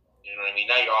game. You know what I mean?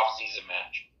 Not your off-season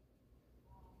match.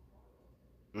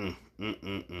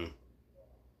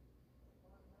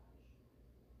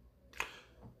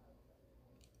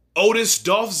 Otis,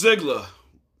 Dolph Ziggler.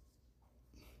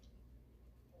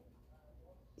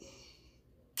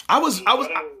 I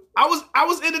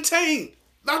was entertained.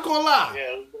 Not gonna lie. Yeah,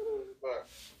 it was better than that.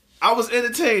 I was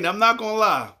entertained. I'm not gonna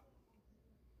lie.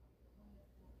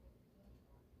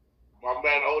 My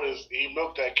man Otis, he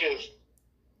milked that kiss.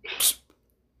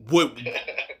 Wouldn't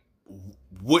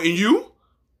you?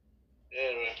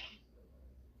 Yeah, man.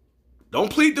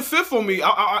 Don't plead the fifth on me.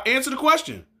 I'll answer the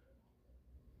question.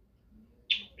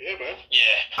 Yeah, man.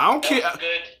 Yeah. I don't care. That was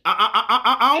good.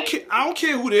 I don't care. I don't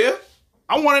care who there.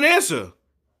 I want an answer.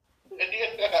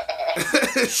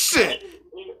 Shit.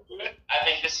 I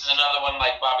think this is another one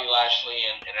like Bobby Lashley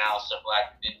and Aleister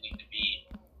Black that didn't need to be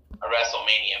a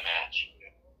WrestleMania match.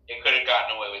 It could have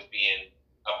gotten away with being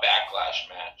a Backlash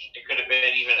match. It could have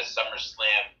been even a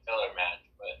SummerSlam filler match,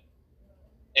 but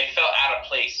it felt out of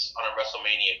place on a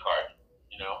WrestleMania card.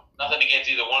 You know, nothing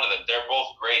against either one of them. They're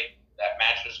both great. That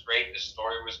match was great. The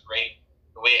story was great.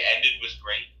 The way it ended was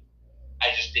great.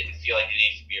 I just didn't feel like it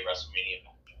needed to be a WrestleMania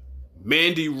match.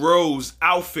 Mandy Rose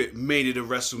outfit made it a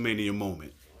WrestleMania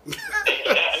moment.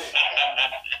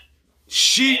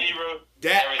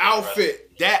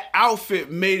 That outfit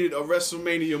made it a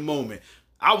WrestleMania moment.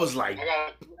 I was like,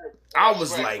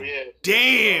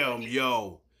 damn,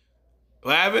 yo.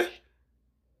 What happened?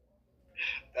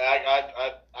 I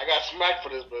got smacked for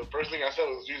this, but the first thing I said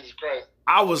was Jesus Christ.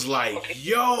 I was like,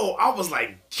 yo. I was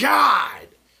like, God.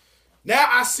 Now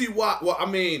I see why. Well, I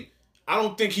mean, I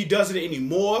don't think he does it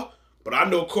anymore, but I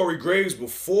know Corey Graves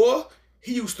before,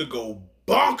 he used to go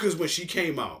bonkers when she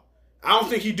came out. I don't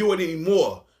think he do it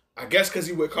anymore. I guess because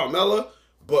he with Carmella,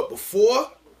 but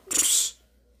before,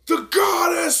 the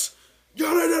goddess, he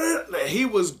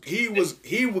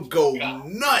would go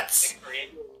nuts.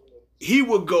 He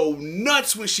would go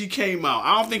nuts when she came out.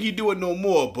 I don't think he do it no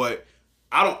more, but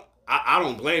I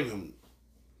don't blame him.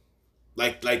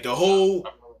 Like the whole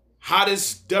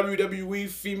hottest WWE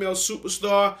female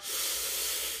superstar.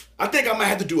 I think I might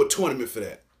have to do a tournament for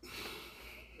that.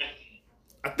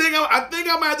 I think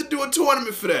I might have to do a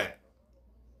tournament for that.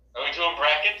 Are we doing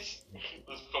brackets?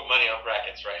 Let's put money on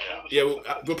brackets right now. Yeah,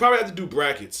 we'll probably have to do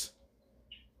brackets.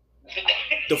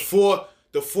 The four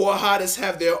hottest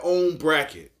have their own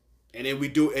bracket, and then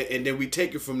we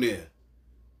take it from there.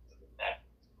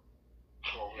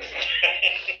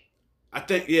 I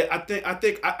think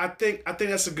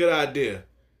that's a good idea.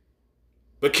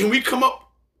 But can we come up?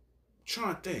 I'm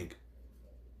trying to think.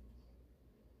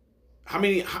 How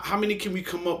many can we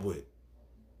come up with?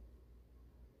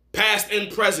 Past and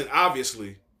present,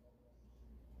 obviously.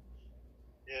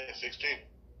 Yeah, 16.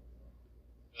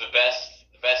 The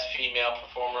best female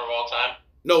performer of all time?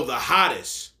 No, the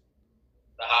hottest.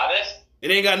 The hottest?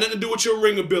 It ain't got nothing to do with your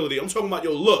ring ability. I'm talking about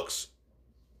your looks.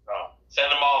 Oh,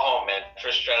 send them all home, man.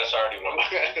 Trish Stratus already won.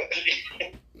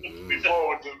 Before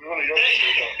with one of your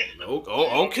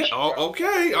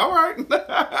Okay, all right.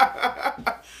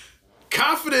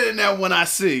 Confident in that one, I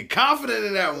see. Confident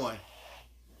in that one.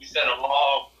 You sent them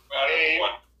all.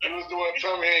 He was doing a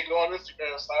time he ain't go on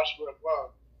Instagram. Sasha went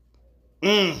blonde.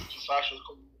 So Sasha was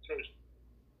coming to church.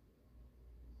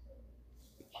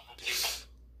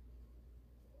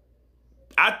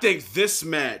 I think this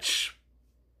match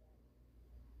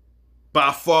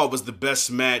by far was the best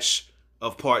match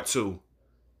of part 2.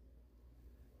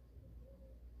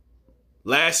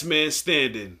 Last man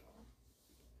standing.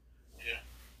 Yeah.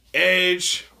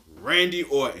 Edge, Randy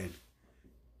Orton.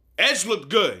 Edge looked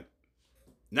good.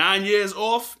 9 years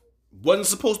off. Wasn't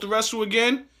supposed to wrestle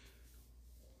again.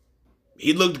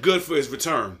 He looked good for his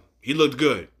return. He looked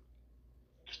good.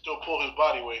 He still pull his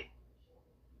body weight.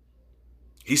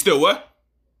 He still what?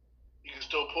 He can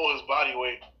still pull his body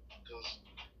weight.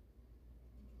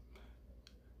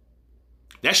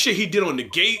 That shit he did on the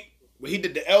gate, when he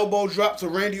did the elbow drop to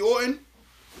Randy Orton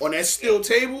on that steel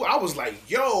table, I was like,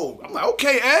 yo. I'm like,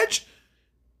 okay, Edge.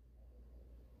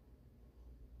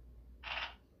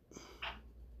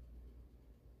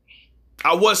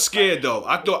 I was scared, though.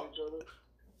 I thought,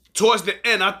 towards the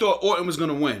end, I thought Orton was going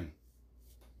to win.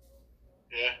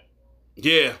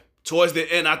 Yeah. Towards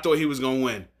the end, I thought he was going to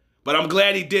win. But I'm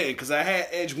glad he didn't, because I had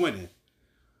Edge winning.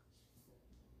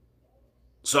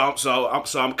 So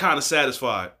I'm kind of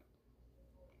satisfied.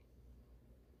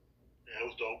 Yeah, it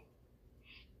was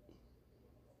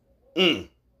dope.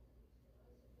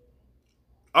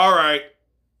 All right.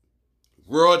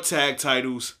 Raw tag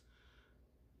titles.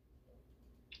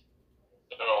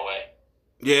 Throwaway.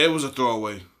 Yeah, it was a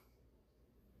throwaway.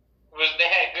 They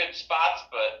had good spots,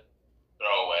 but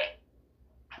throwaway.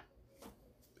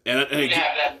 And we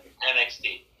have that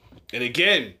NXT. And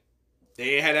again,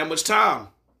 they ain't had that much time.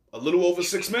 A little over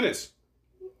 6 minutes.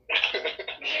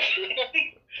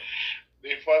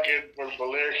 They fucking, when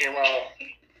Belair came out,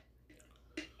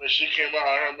 When she came out,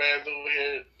 her man's over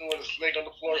here doing a snake on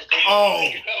the floor.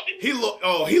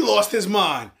 He lost his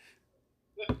mind.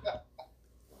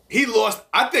 He lost.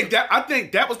 I think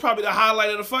that was probably the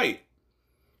highlight of the fight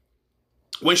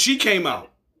when she came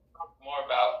out. More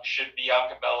about should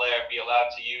Bianca Belair be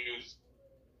allowed to use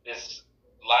this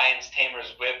lion's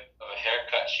tamer's whip of a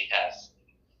haircut she has?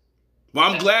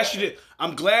 Well, I'm glad she did.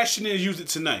 I'm glad she didn't use it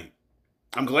tonight.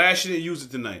 I'm glad she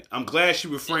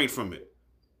refrained from it.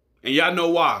 And y'all know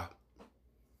why.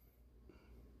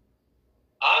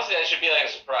 Honestly, that should be like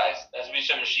a surprise. That should be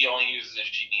something she only uses if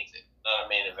she needs it, not a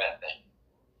main event thing.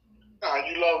 Nah,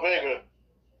 you love Vega.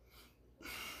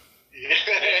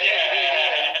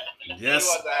 Yeah. Yes,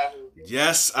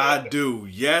 I do.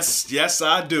 Yes,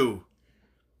 I do.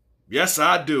 Yes,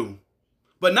 I do.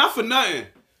 But not for nothing.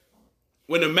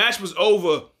 When the match was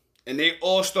over and they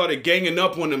all started ganging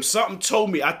up on him, something told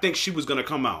me I think she was going to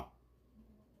come out.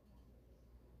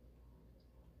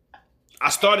 I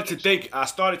started to think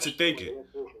it.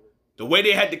 The way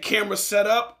they had the camera set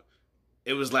up,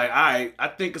 it was like, all right, I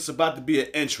think it's about to be an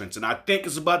entrance, and I think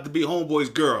it's about to be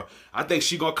Homeboy's girl. I think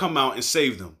she gonna come out and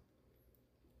save them.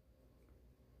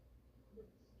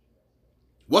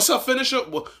 What's her finisher?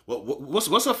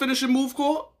 What's her finishing move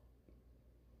called?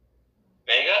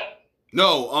 Vega?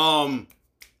 No,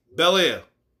 Belair.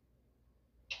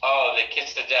 Oh, the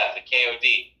kiss to death, the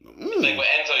KOD. It's like what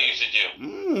Enzo used to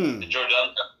do. The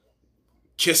Jordan.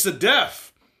 Kiss of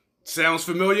death. Sounds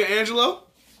familiar, Angelo?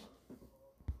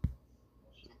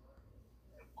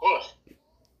 Of course.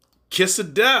 Kiss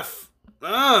of death.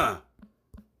 Jada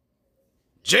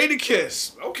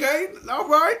Kiss. Okay, all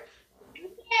right.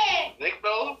 Nick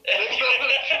Nolan.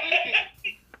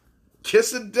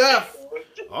 Kiss of death.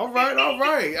 All right.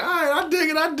 I dig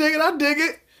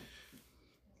it.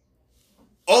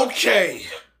 Okay.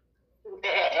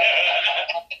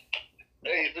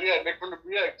 Hey, you forget Nick from the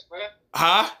BX, man.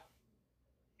 Huh?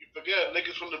 You forget Nick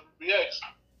is from the BX.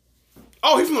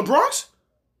 Oh, he from the Bronx?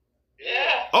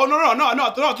 Yeah. Oh, no. I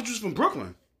thought you was from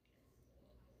Brooklyn.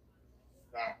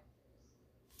 Nah.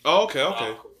 Oh, okay.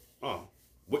 Oh.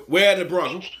 Where in the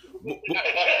Bronx?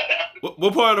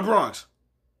 What part of the Bronx?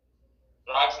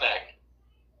 Bronx Neck.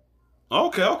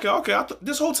 Okay.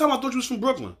 This whole time I thought you was from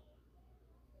Brooklyn.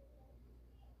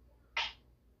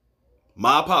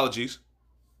 My apologies.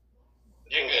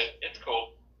 You're good. It's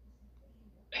cool.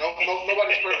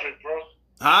 Nobody's perfect, bro.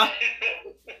 Huh?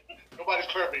 Nobody's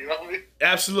perfect, you know what I mean?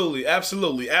 Absolutely.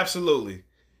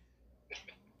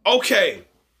 Okay.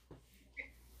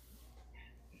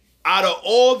 Out of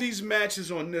all these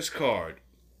matches on this card,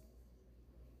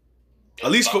 at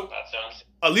least for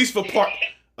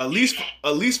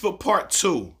part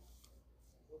 2,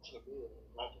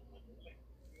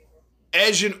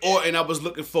 Edge and Orton, I was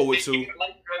looking forward to.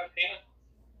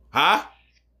 Huh?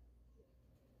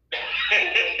 I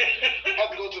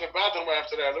have to go to the bathroom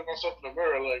after that. Look myself in the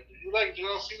mirror like, you like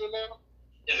John Cena now?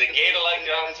 Is it gay to like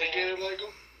John Is it Cena? gay to like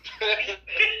him?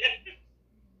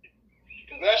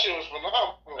 That shit was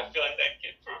phenomenal. I feel like that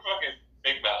kid for fucking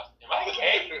Big Mouth. Am I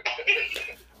gay?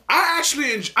 I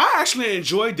actually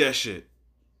enjoyed that shit.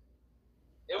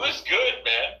 It was good,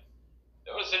 man.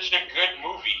 It was such a good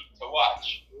movie to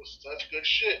watch. It was such good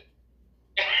shit.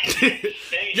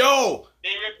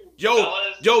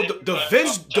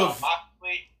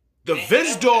 The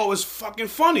Vince doll was fucking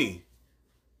funny.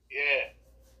 Yeah.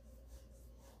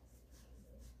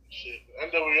 Shit.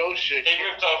 NWO shit. They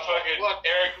ripped off fucking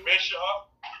Eric Bischoff.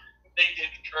 They did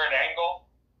Kurt Angle.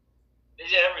 They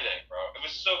did everything, bro. It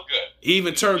was so good. He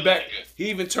even turned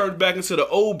back into the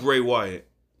old Bray Wyatt.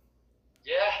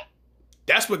 Yeah.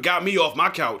 That's what got me off my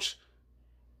couch.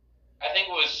 I think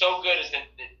what was so good is that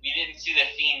we didn't see the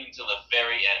Fiend until the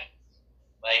very end.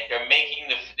 Like they're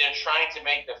trying to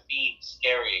make the Fiend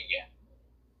scary again.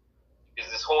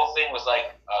 Because this whole thing was like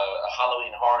a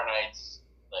Halloween Horror Nights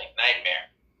like nightmare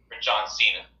for John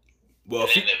Cena. Well,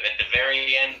 at the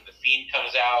very end, the Fiend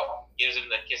comes out, gives him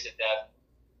the kiss of death,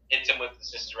 hits him with the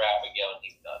Sister Abigail, and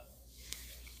he's done.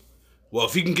 Well,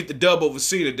 if he can get the dub over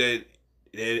Cena, then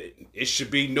it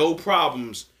should be no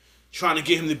problems trying to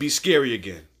get him to be scary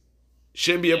again.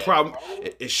 Shouldn't be a problem.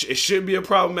 It shouldn't be a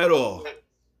problem at all.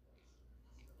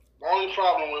 The only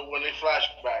problem with when they flash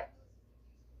back,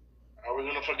 are we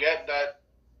gonna forget that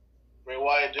Bray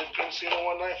Wyatt did pin Cena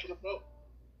one night for the belt?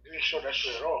 They didn't show that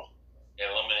shit at all. The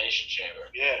Elimination Chamber.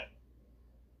 Yeah.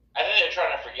 I think they're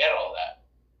trying to forget all that.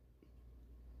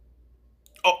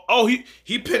 Oh, he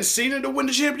pinned Cena to win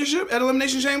the championship at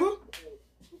Elimination Chamber?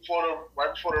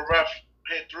 Right before the ref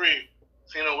hit 3,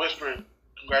 Cena whispered,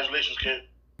 "Congratulations, kid."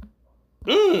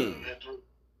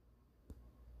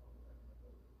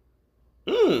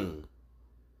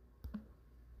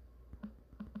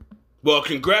 Well,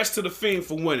 congrats to the Fiend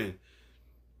for winning.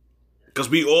 Because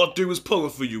we all three was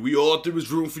pulling for you. We all three was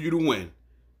rooting for you to win.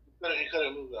 He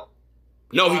couldn't lose that.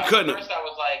 No, he couldn't. At first, I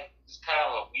was like, it's kind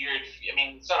of a weird. I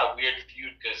mean, it's not a weird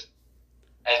feud because,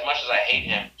 as much as I hate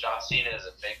him, John Cena is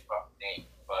a big fucking name.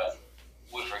 But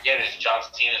what we forget is John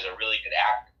Cena is a really good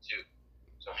actor too.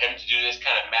 So for him to do this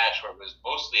kind of match where it was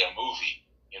mostly a movie,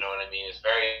 you know what I mean? It's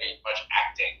very much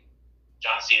acting.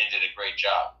 John Cena did a great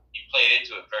job. He played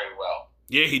into it very well.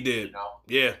 Yeah, he did. You know?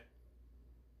 Yeah.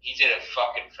 He did a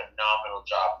fucking phenomenal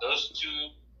job. Those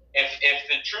two, if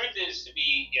the truth is to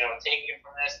be, taken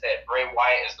from this, that Bray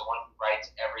Wyatt is the one who writes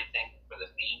everything for the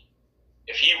Fiend,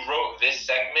 if he wrote this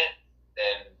segment,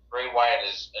 then Bray Wyatt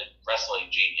is a wrestling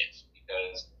genius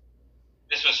because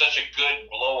this was such a good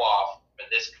blow-off for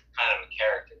this kind of a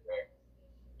character where,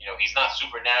 he's not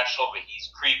supernatural, but he's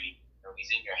creepy.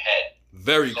 He's in your head.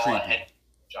 Very creepy.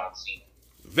 John Cena.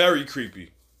 Very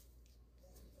creepy.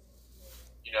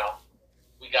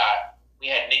 We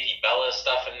had Nikki Bella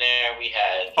stuff in there. We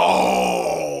had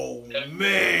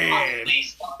man.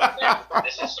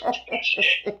 This is such good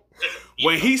shit.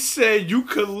 When he said you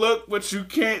could look but you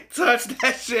can't touch,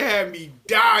 that shit had me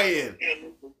dying.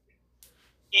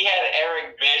 He had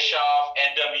Eric Bischoff,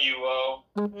 NWO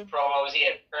promos. He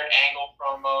had Kurt Angle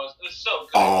promos. It was so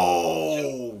good.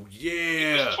 Oh,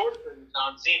 yeah. He was torturing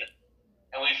John Cena,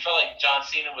 and we felt like John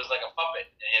Cena was like a puppet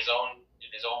in his own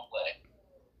play.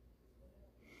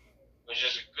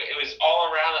 It was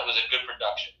all around. It was a good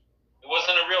production. It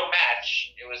wasn't a real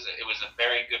match. It was a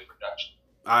very good production.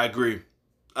 I agree.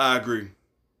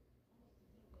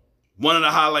 One of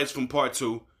the highlights from part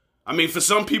 2. I mean, for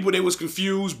some people they was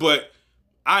confused, but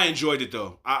I enjoyed it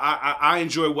though. I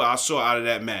enjoyed what I saw out of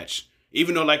that match.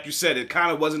 Even though, like you said, it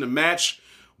kind of wasn't a match,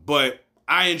 but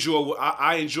I enjoy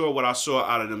what I saw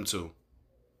out of them too.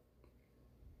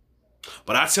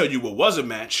 But I tell you what was a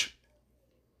match.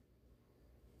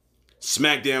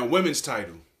 SmackDown Women's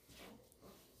title.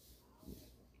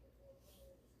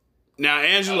 Now,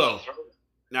 Angelo,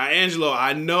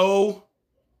 I know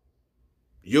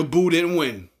your boo didn't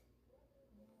win.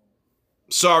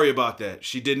 Sorry about that.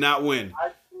 She did not win.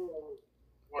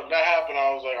 When that happened,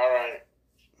 I was like, all right.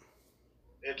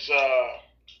 It's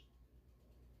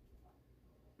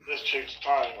this chick's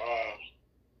time.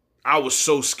 I was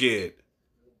so scared.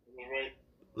 Right?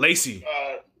 Lacey.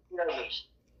 Nervous.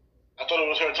 I thought it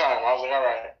was her time. I was like, all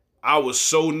right. I was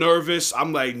so nervous.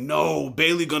 I'm like, no,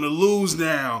 Bayley gonna lose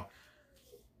now.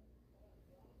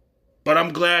 But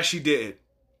I'm glad she didn't.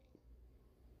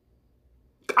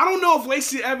 I don't know if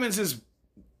Lacey Evans is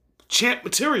champ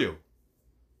material.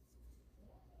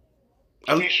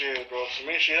 To me, she is, bro. To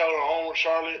me, she held her own with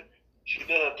Charlotte. She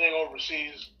did her thing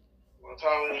overseas.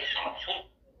 Natalia.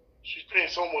 She's paying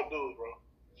somewhat dues, bro.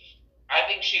 I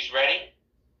think she's ready.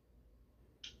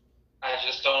 I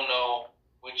just don't know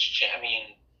which.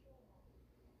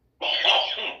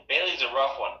 Bayley's a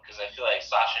rough one because I feel like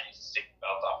Sasha needs to take the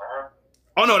belt off of her.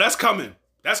 Oh no, that's coming.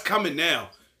 That's coming now.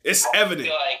 It's evident.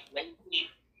 I feel like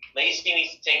Lacey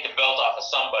needs to take the belt off of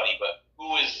somebody, but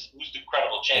who's the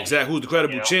credible champ? Exactly, who's the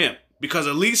credible champ? Because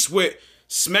at least with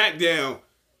SmackDown,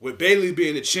 with Bayley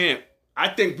being the champ, I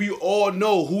think we all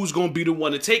know who's gonna be the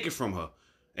one to take it from her,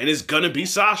 and it's gonna be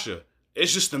Sasha.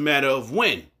 It's just a matter of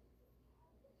when.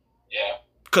 Yeah.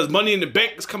 Because Money in the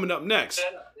Bank is coming up next.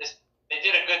 They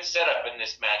did a good setup in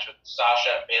this match with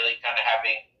Sasha and Bayley kind of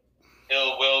having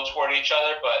ill will toward each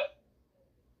other, but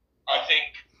I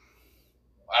think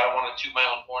I don't want to toot my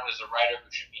own horn as a writer who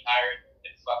should be hired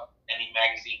and fuck any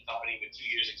magazine company with 2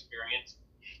 years experience.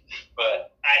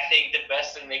 But I think the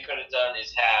best thing they could have done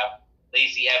is have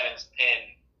Lacey Evans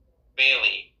pin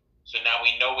Bayley. So now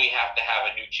we know we have to have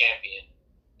a new champion,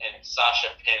 and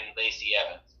Sasha pin Lacey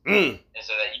Evans. And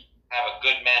so that you have a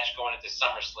good match going into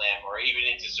SummerSlam or even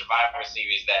into Survivor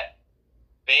Series that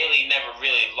Bayley never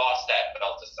really lost that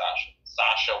belt to Sasha.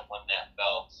 Sasha won that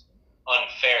belt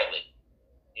unfairly,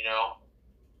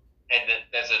 and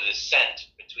there's a dissent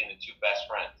between the two best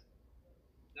friends.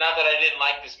 Not that I didn't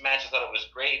like this match, I thought it was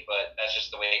great, but that's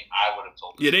just the way I would have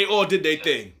told it. Yeah, they all did their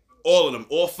thing. All of them.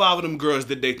 All 5 of them girls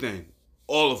did their thing.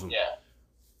 All of them. Yeah.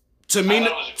 Tamina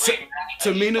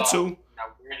Now, too.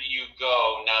 where do you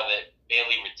go now that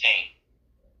Bayley retained?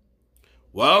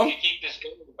 Well, if you keep this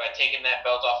going by taking that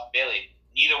belt off of Bayley,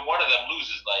 neither one of them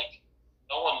loses.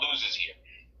 No one loses here.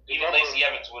 Even Lacey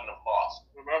Evans wouldn't have lost.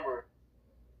 Remember,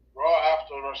 Raw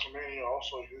after WrestleMania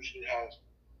also usually has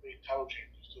big title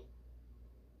changes too.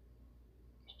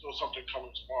 There's still something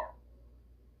coming tomorrow.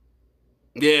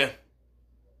 Yeah.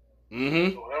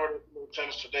 So whatever makes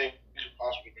sense today could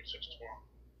possibly make sense tomorrow.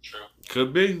 True.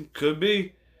 Could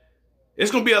be.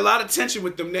 It's gonna be a lot of tension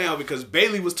with them now because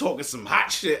Bayley was talking some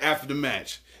hot shit after the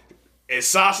match, and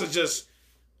Sasha just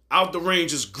out the ring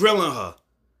just grilling her.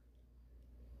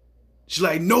 She's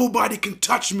like, nobody can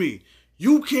touch me.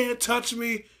 You can't touch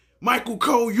me. Michael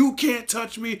Cole, you can't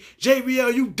touch me.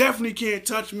 JBL, you definitely can't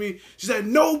touch me. She said,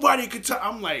 nobody can touch.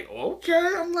 I'm like,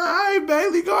 okay. I'm like, all right,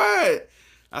 Bayley, go ahead.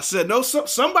 I said, no,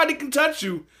 somebody can touch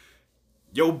you.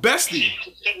 Yo, bestie.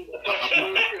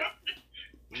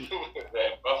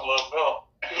 Buffalo Bill.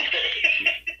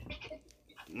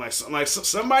 like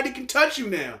somebody can touch you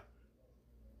now.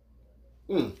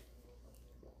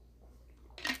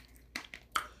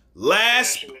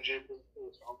 Last.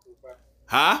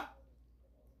 Huh?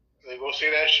 They go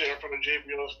say that shit in front of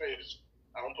JBL's face.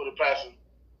 I don't put it past him.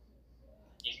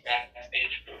 He's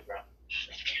backstage, bro.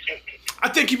 I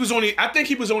think he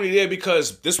was only there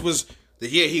because this was the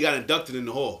year he got inducted in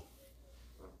the Hall.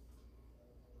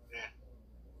 Yeah.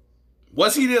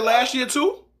 Was he there last year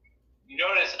too? You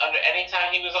notice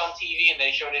anytime he was on TV and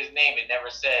they showed his name, it never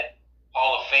said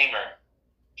Hall of Famer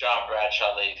John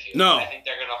Bradshaw Layfield. No. I think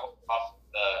they're gonna hold off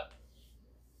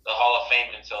the Hall of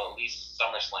Fame until at least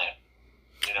SummerSlam.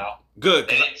 You know? Good.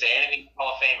 They didn't say anything about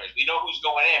Hall of Famers. We know who's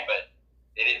going in, but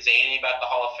they didn't say anything about the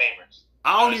Hall of Famers.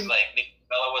 I don't even like Nikki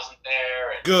Bella wasn't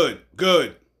there. And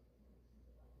Good.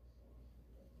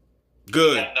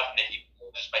 got enough Nikki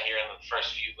just by hearing the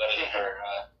first few letters of her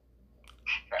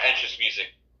entrance music.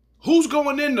 Who's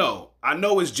going in though? I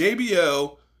know it's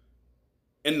JBL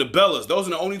and the Bellas. Those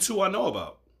are the only two I know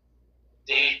about.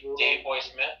 Dave Boy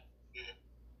Smith.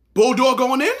 Bulldog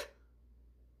going in?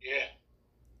 Yeah.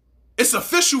 It's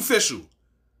official.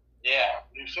 Yeah. I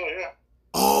believe so, yeah.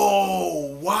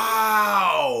 Oh,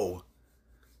 wow.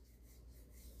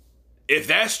 If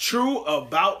that's true,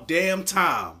 about damn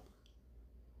time.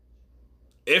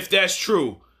 If that's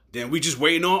true, then we just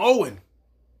waiting on Owen.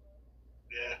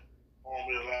 Yeah. Won't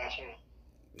be the last one.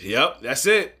 Yep, that's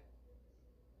it.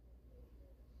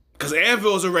 Because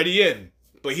Anvil's already in,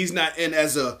 but he's not in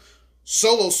as a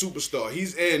solo superstar.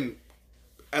 He's in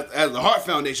as the Hart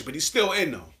Foundation, but he's still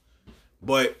in though.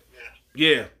 But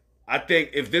yeah, I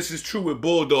think if this is true with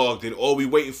Bulldog, then all we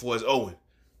waiting for is Owen.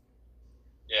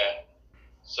 Yeah.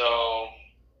 So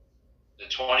the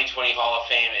 2020 Hall of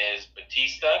Fame is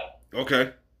Batista,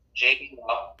 Okay.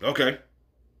 JBL, Okay.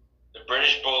 the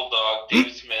British Bulldog,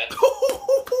 David Smith,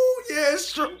 Yeah,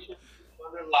 it's true.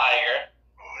 Liger,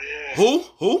 Oh, yeah. Who?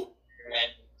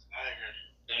 and Tiger.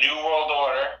 the New World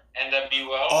Order,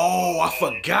 NWO, Oh, I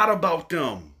forgot about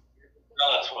them.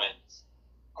 Bella Twins.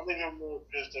 I think I'm more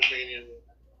pissed at Mania than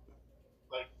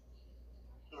like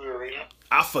the arena.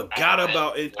 I forgot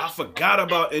about it. I forgot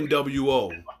about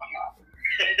NWO.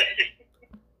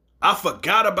 I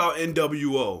forgot about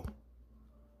NWO.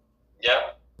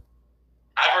 Yep.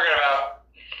 I forgot about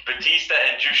Batista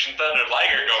and Jushin Thunder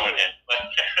Liger going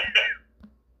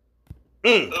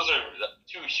in. Those are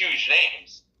two huge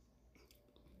names.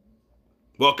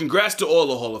 Well, congrats to all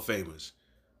the Hall of Famers.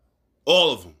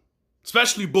 All of them.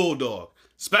 Especially Bulldog.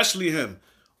 Especially him.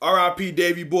 R.I.P.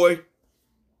 Davey Boy.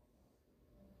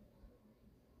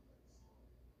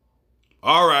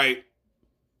 All right.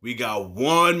 We got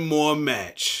one more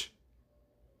match.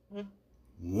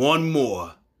 One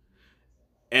more.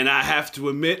 And I have to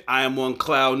admit, I am on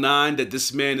cloud 9 that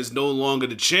this man is no longer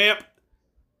the champ.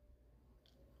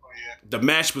 Oh, yeah. The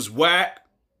match was whack.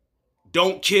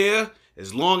 Don't care.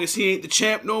 As long as he ain't the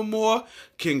champ no more.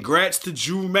 Congrats to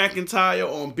Drew McIntyre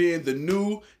on being the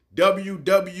new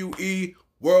WWE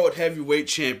World Heavyweight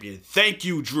Champion. Thank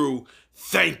you, Drew.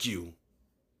 Thank you.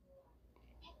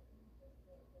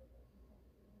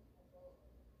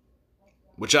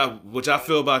 What y'all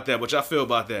feel about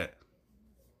that?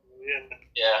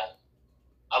 Yeah.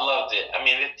 I loved it. I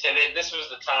mean, this was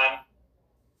the time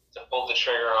to pull the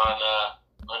trigger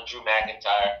on Drew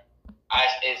McIntyre.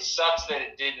 It sucks that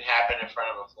it didn't happen in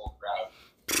front of a full crowd.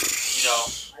 You know,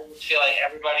 I would feel like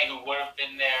everybody who would have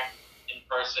been there in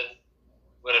person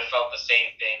would have felt the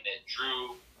same thing, that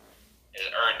Drew has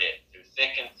earned it. Through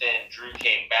thick and thin, Drew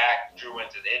came back. Drew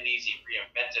went to the Indies. He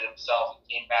reinvented himself.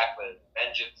 He came back with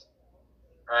vengeance.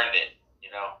 Earned it, you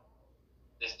know.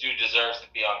 This dude deserves to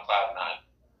be on cloud 9.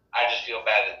 I just feel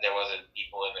bad that there wasn't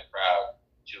people in the crowd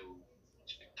to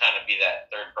kind of be that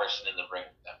third person in the ring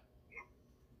with them.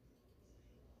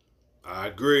 I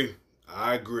agree.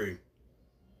 How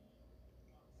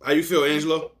you feel,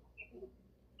 Angelo?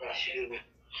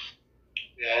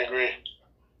 Yeah, I agree.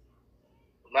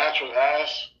 The match was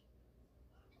ass,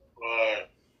 but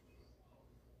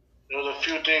there was a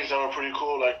few things that were pretty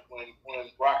cool. Like when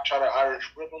Brock tried to Irish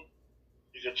whip him,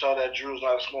 you could tell that Drew's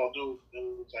not a small dude. It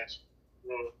was like some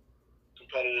real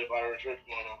competitive Irish whip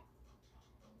going on.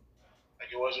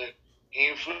 Like it wasn't. He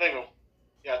ain't fling him.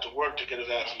 He had to work to get his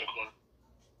ass in the corner.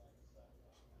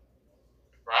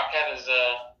 Brock had his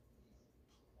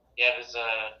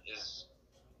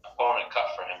opponent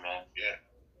cut for him, man. Yeah.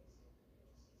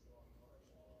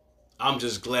 I'm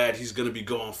just glad he's gonna be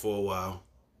gone for a while.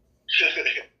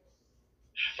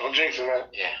 Don't jinx it, man.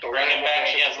 Yeah. Don't Bring him bring back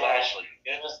him against back. Lashley.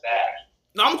 Give us that.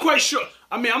 No, I'm quite sure.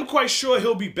 I'm quite sure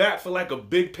he'll be back for like a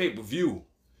big pay-per-view.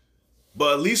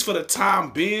 But at least for the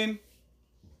time being,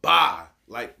 bye.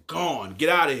 Like, gone. Get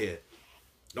out of here.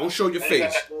 Don't show your And he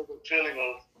got face. that nervous feeling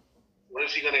of where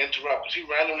is he gonna interrupt? Because he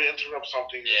randomly interrupts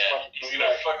something. Yeah. He's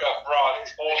gonna fuck up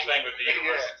Braun's whole thing with the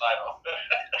Universal title.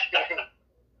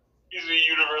 He's the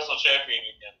Universal Champion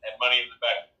again and Money in the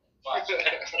Bank.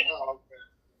 Oh,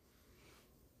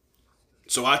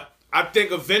 So I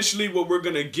think eventually what we're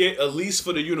going to get, at least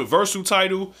for the Universal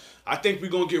title, I think we're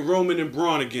going to get Roman and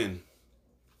Braun again.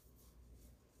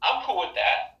 I'm cool with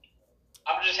that.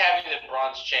 I'm just happy that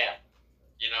Braun's champ.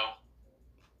 You know,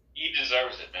 he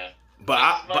deserves it, man. But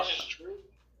as much as true,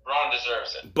 Braun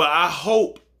deserves it. But I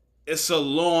hope it's a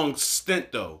long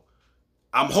stint, though.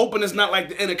 I'm hoping it's not like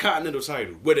the Intercontinental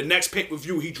title, where the next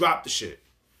pay-per-view he dropped the shit.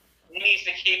 He needs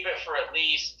to keep it for at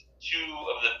least 2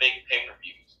 of the big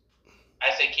pay-per-views.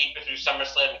 I say keep it through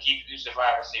SummerSlam, keep it through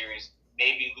Survivor Series,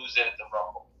 maybe lose it at the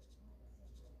Rumble.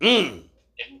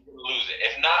 If you can lose it.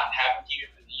 If not, have him keep it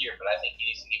for the year. But I think he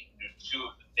needs to keep it through 2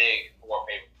 of the big 4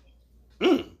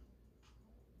 pay-per-views.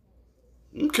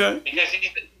 Okay. Because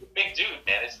he's a big dude,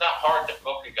 man. It's not hard to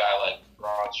book a guy like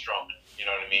Braun Strowman. You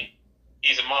know what I mean?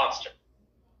 He's a monster.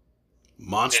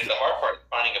 Monster. And the hard part is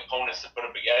finding opponents to put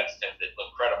up against him that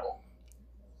look credible.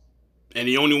 And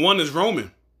the only one is Roman.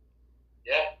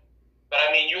 Yeah. But,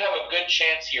 I mean, you have a good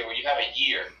chance here where you have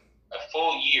a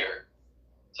full year,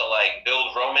 to, like,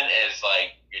 build Roman as,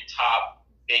 like, your top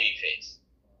babyface.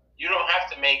 You don't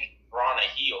have to make Braun a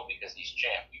heel because he's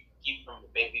champ. You can keep him the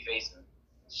babyface and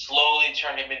slowly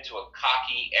turn him into a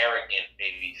cocky, arrogant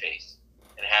babyface.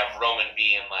 And have Roman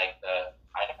being, like,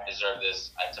 I deserve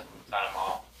this, I took some time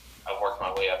off, I worked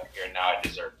my way up here, and now I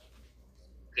deserve it.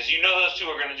 Because you know those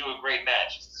two are going to do a great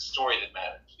match. It's the story that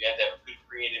matters. You have to have a good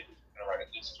creative who's going to write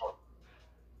a good story.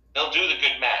 They'll do the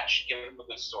good match. Give them a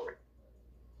good story.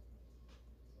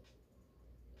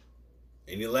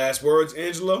 Any last words,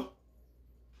 Angelo?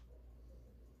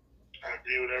 I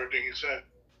agree with everything you said.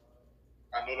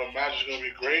 I know the match is gonna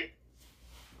be great.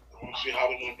 I want to see how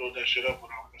they're gonna build that shit up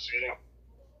when I'm gonna see it up.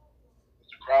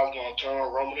 The crowd's gonna turn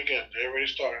on Roman again. They already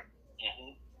started.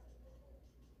 Mm-hmm.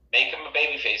 Make him a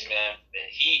babyface, man.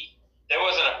 There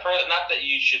wasn't a person. Not that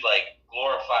you should like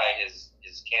glorify his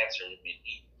cancer. I mean,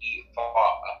 he fought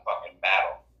a fucking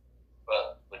battle,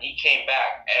 but when he came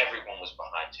back, everyone was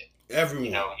behind him. Everyone.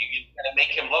 You know, you gotta make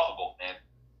him lovable, man.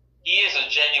 He is a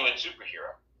genuine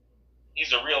superhero.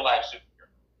 He's a real life superhero.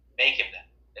 Make him that.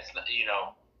 It's not, you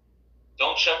know,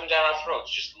 don't shove him down our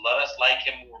throats. Just let us like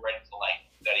him when we're ready to like him.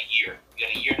 You got a year. You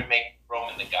got a year to make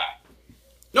Roman the guy.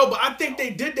 No, but I think they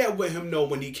did that with him though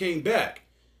when he came back.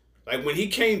 Like when he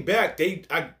came back,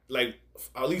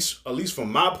 at least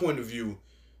from my point of view,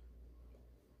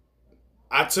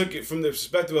 I took it from the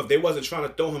perspective of they wasn't trying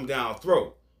to throw him down our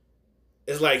throat.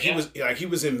 It's like he was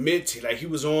in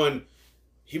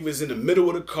he was in the middle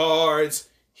of the cards.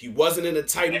 He wasn't in the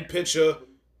title picture.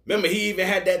 Remember, he even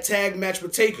had that tag match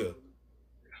with Taker.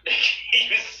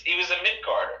 he was a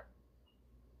mid-carder.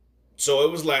 So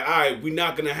it was like, all right, we're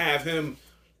not gonna have him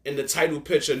in the title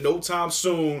picture no time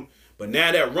soon. But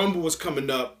now that Rumble was coming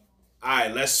up, all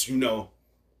right, let's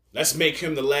make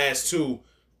him the last 2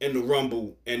 in the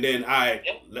Rumble, and then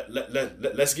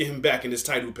let's get him back in this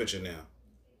title picture now.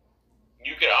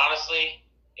 You could honestly,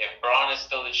 if Braun is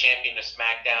still the champion of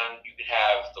SmackDown, you could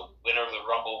have the winner of the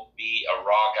Rumble be a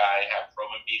Raw guy, have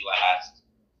Roman be last,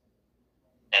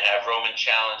 and have Roman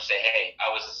challenge, say, hey,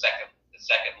 I was the second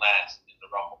last in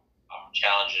the Rumble. I'm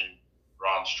challenging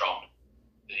Braun Strowman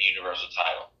to the Universal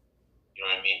title. You know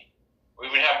what I mean? Or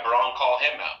even have Braun call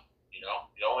him out. You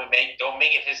know, don't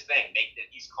make it his thing. Make that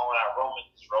he's calling out Roman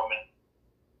because Roman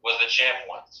was the champ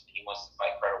once. He wants to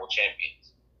fight credible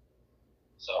champions.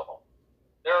 So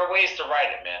there are ways to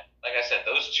write it, man. Like I said,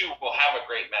 those two will have a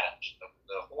great match.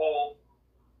 The whole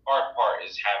hard part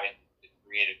is having the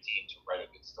creative team to write a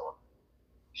good story.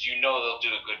 Because you know they'll do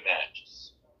a good match.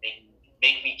 Just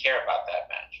make me care about that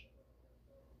match.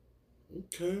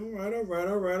 Okay,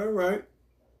 all right.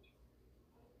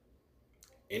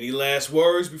 Any last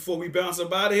words before we bounce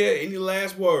up out of here? Any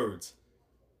last words?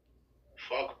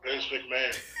 Fuck Vince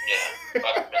McMahon. Yeah,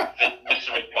 fuck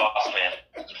Mr. McBoss, man.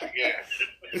 Yeah.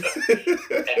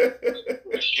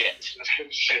 Shit.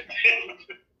 Shit.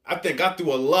 I think I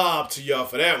threw a lob to y'all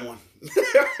for that one.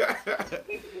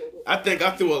 I think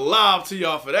I threw a lob to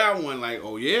y'all for that one. Like,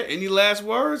 oh yeah, any last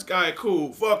words? Guy,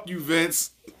 cool. Fuck you,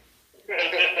 Vince.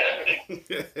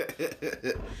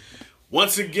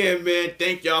 Once again, man,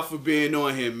 thank y'all for being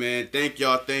on here, man. Thank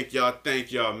y'all,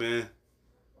 man.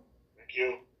 Thank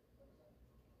you.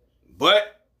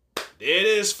 But there it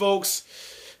is, folks.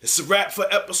 It's a wrap for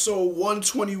episode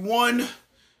 121.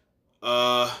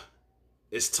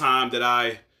 It's time that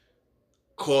I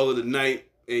call it a night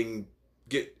and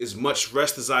get as much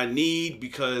rest as I need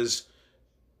because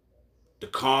the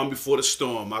calm before the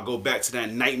storm. I go back to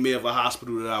that nightmare of a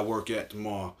hospital that I work at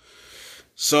tomorrow.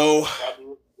 So,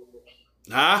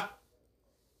 God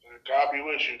be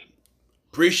with you.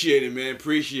 Appreciate it, man.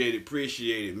 Appreciate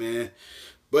it, man.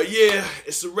 But yeah,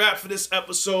 it's a wrap for this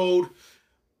episode.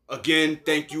 Again,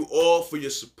 thank you all for your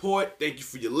support. Thank you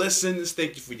for your listens.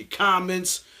 Thank you for your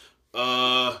comments.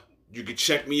 You can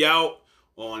check me out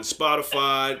on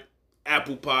Spotify,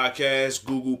 Apple Podcasts,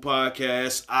 Google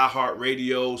Podcasts,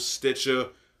 iHeartRadio, Stitcher,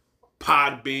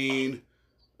 Podbean,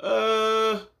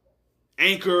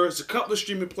 Anchor. It's a couple of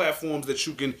streaming platforms that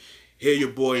you can hear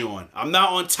your boy on. I'm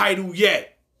not on Tidal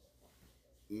yet.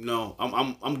 No,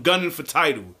 I'm gunning for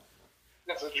Tidal.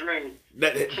 That's a dream.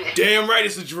 Damn right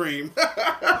it's a dream.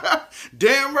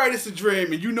 Damn right it's a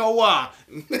dream, and you know why.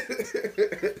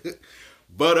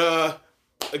 But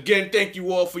again, thank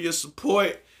you all for your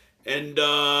support. And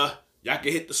y'all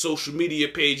can hit the social media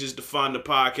pages to find the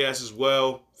podcast as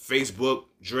well. Facebook,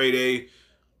 Dre Day.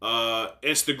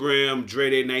 Instagram, Dre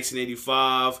Day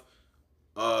 1985.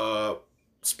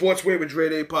 Sportswear with Dre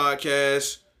Day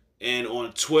podcast. And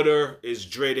on Twitter is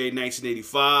Dre Day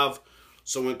 1985.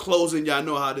 So in closing, y'all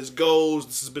know how this goes.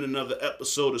 This has been another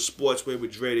episode of Sportswear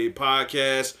with Dre Day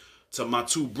podcast. To my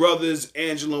two brothers,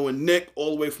 Angelo and Nick,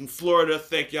 all the way from Florida,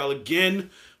 thank y'all again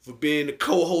for being the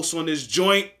co-hosts on this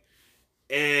joint.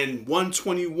 And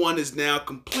 121 is now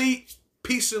complete.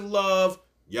 Peace and love.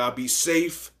 Y'all be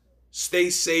safe. Stay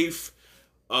safe.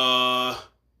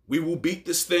 We will beat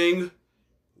this thing.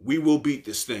 We will beat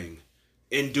this thing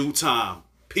in due time.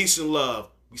 Peace and love.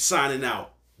 We signing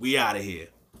out. We out of here.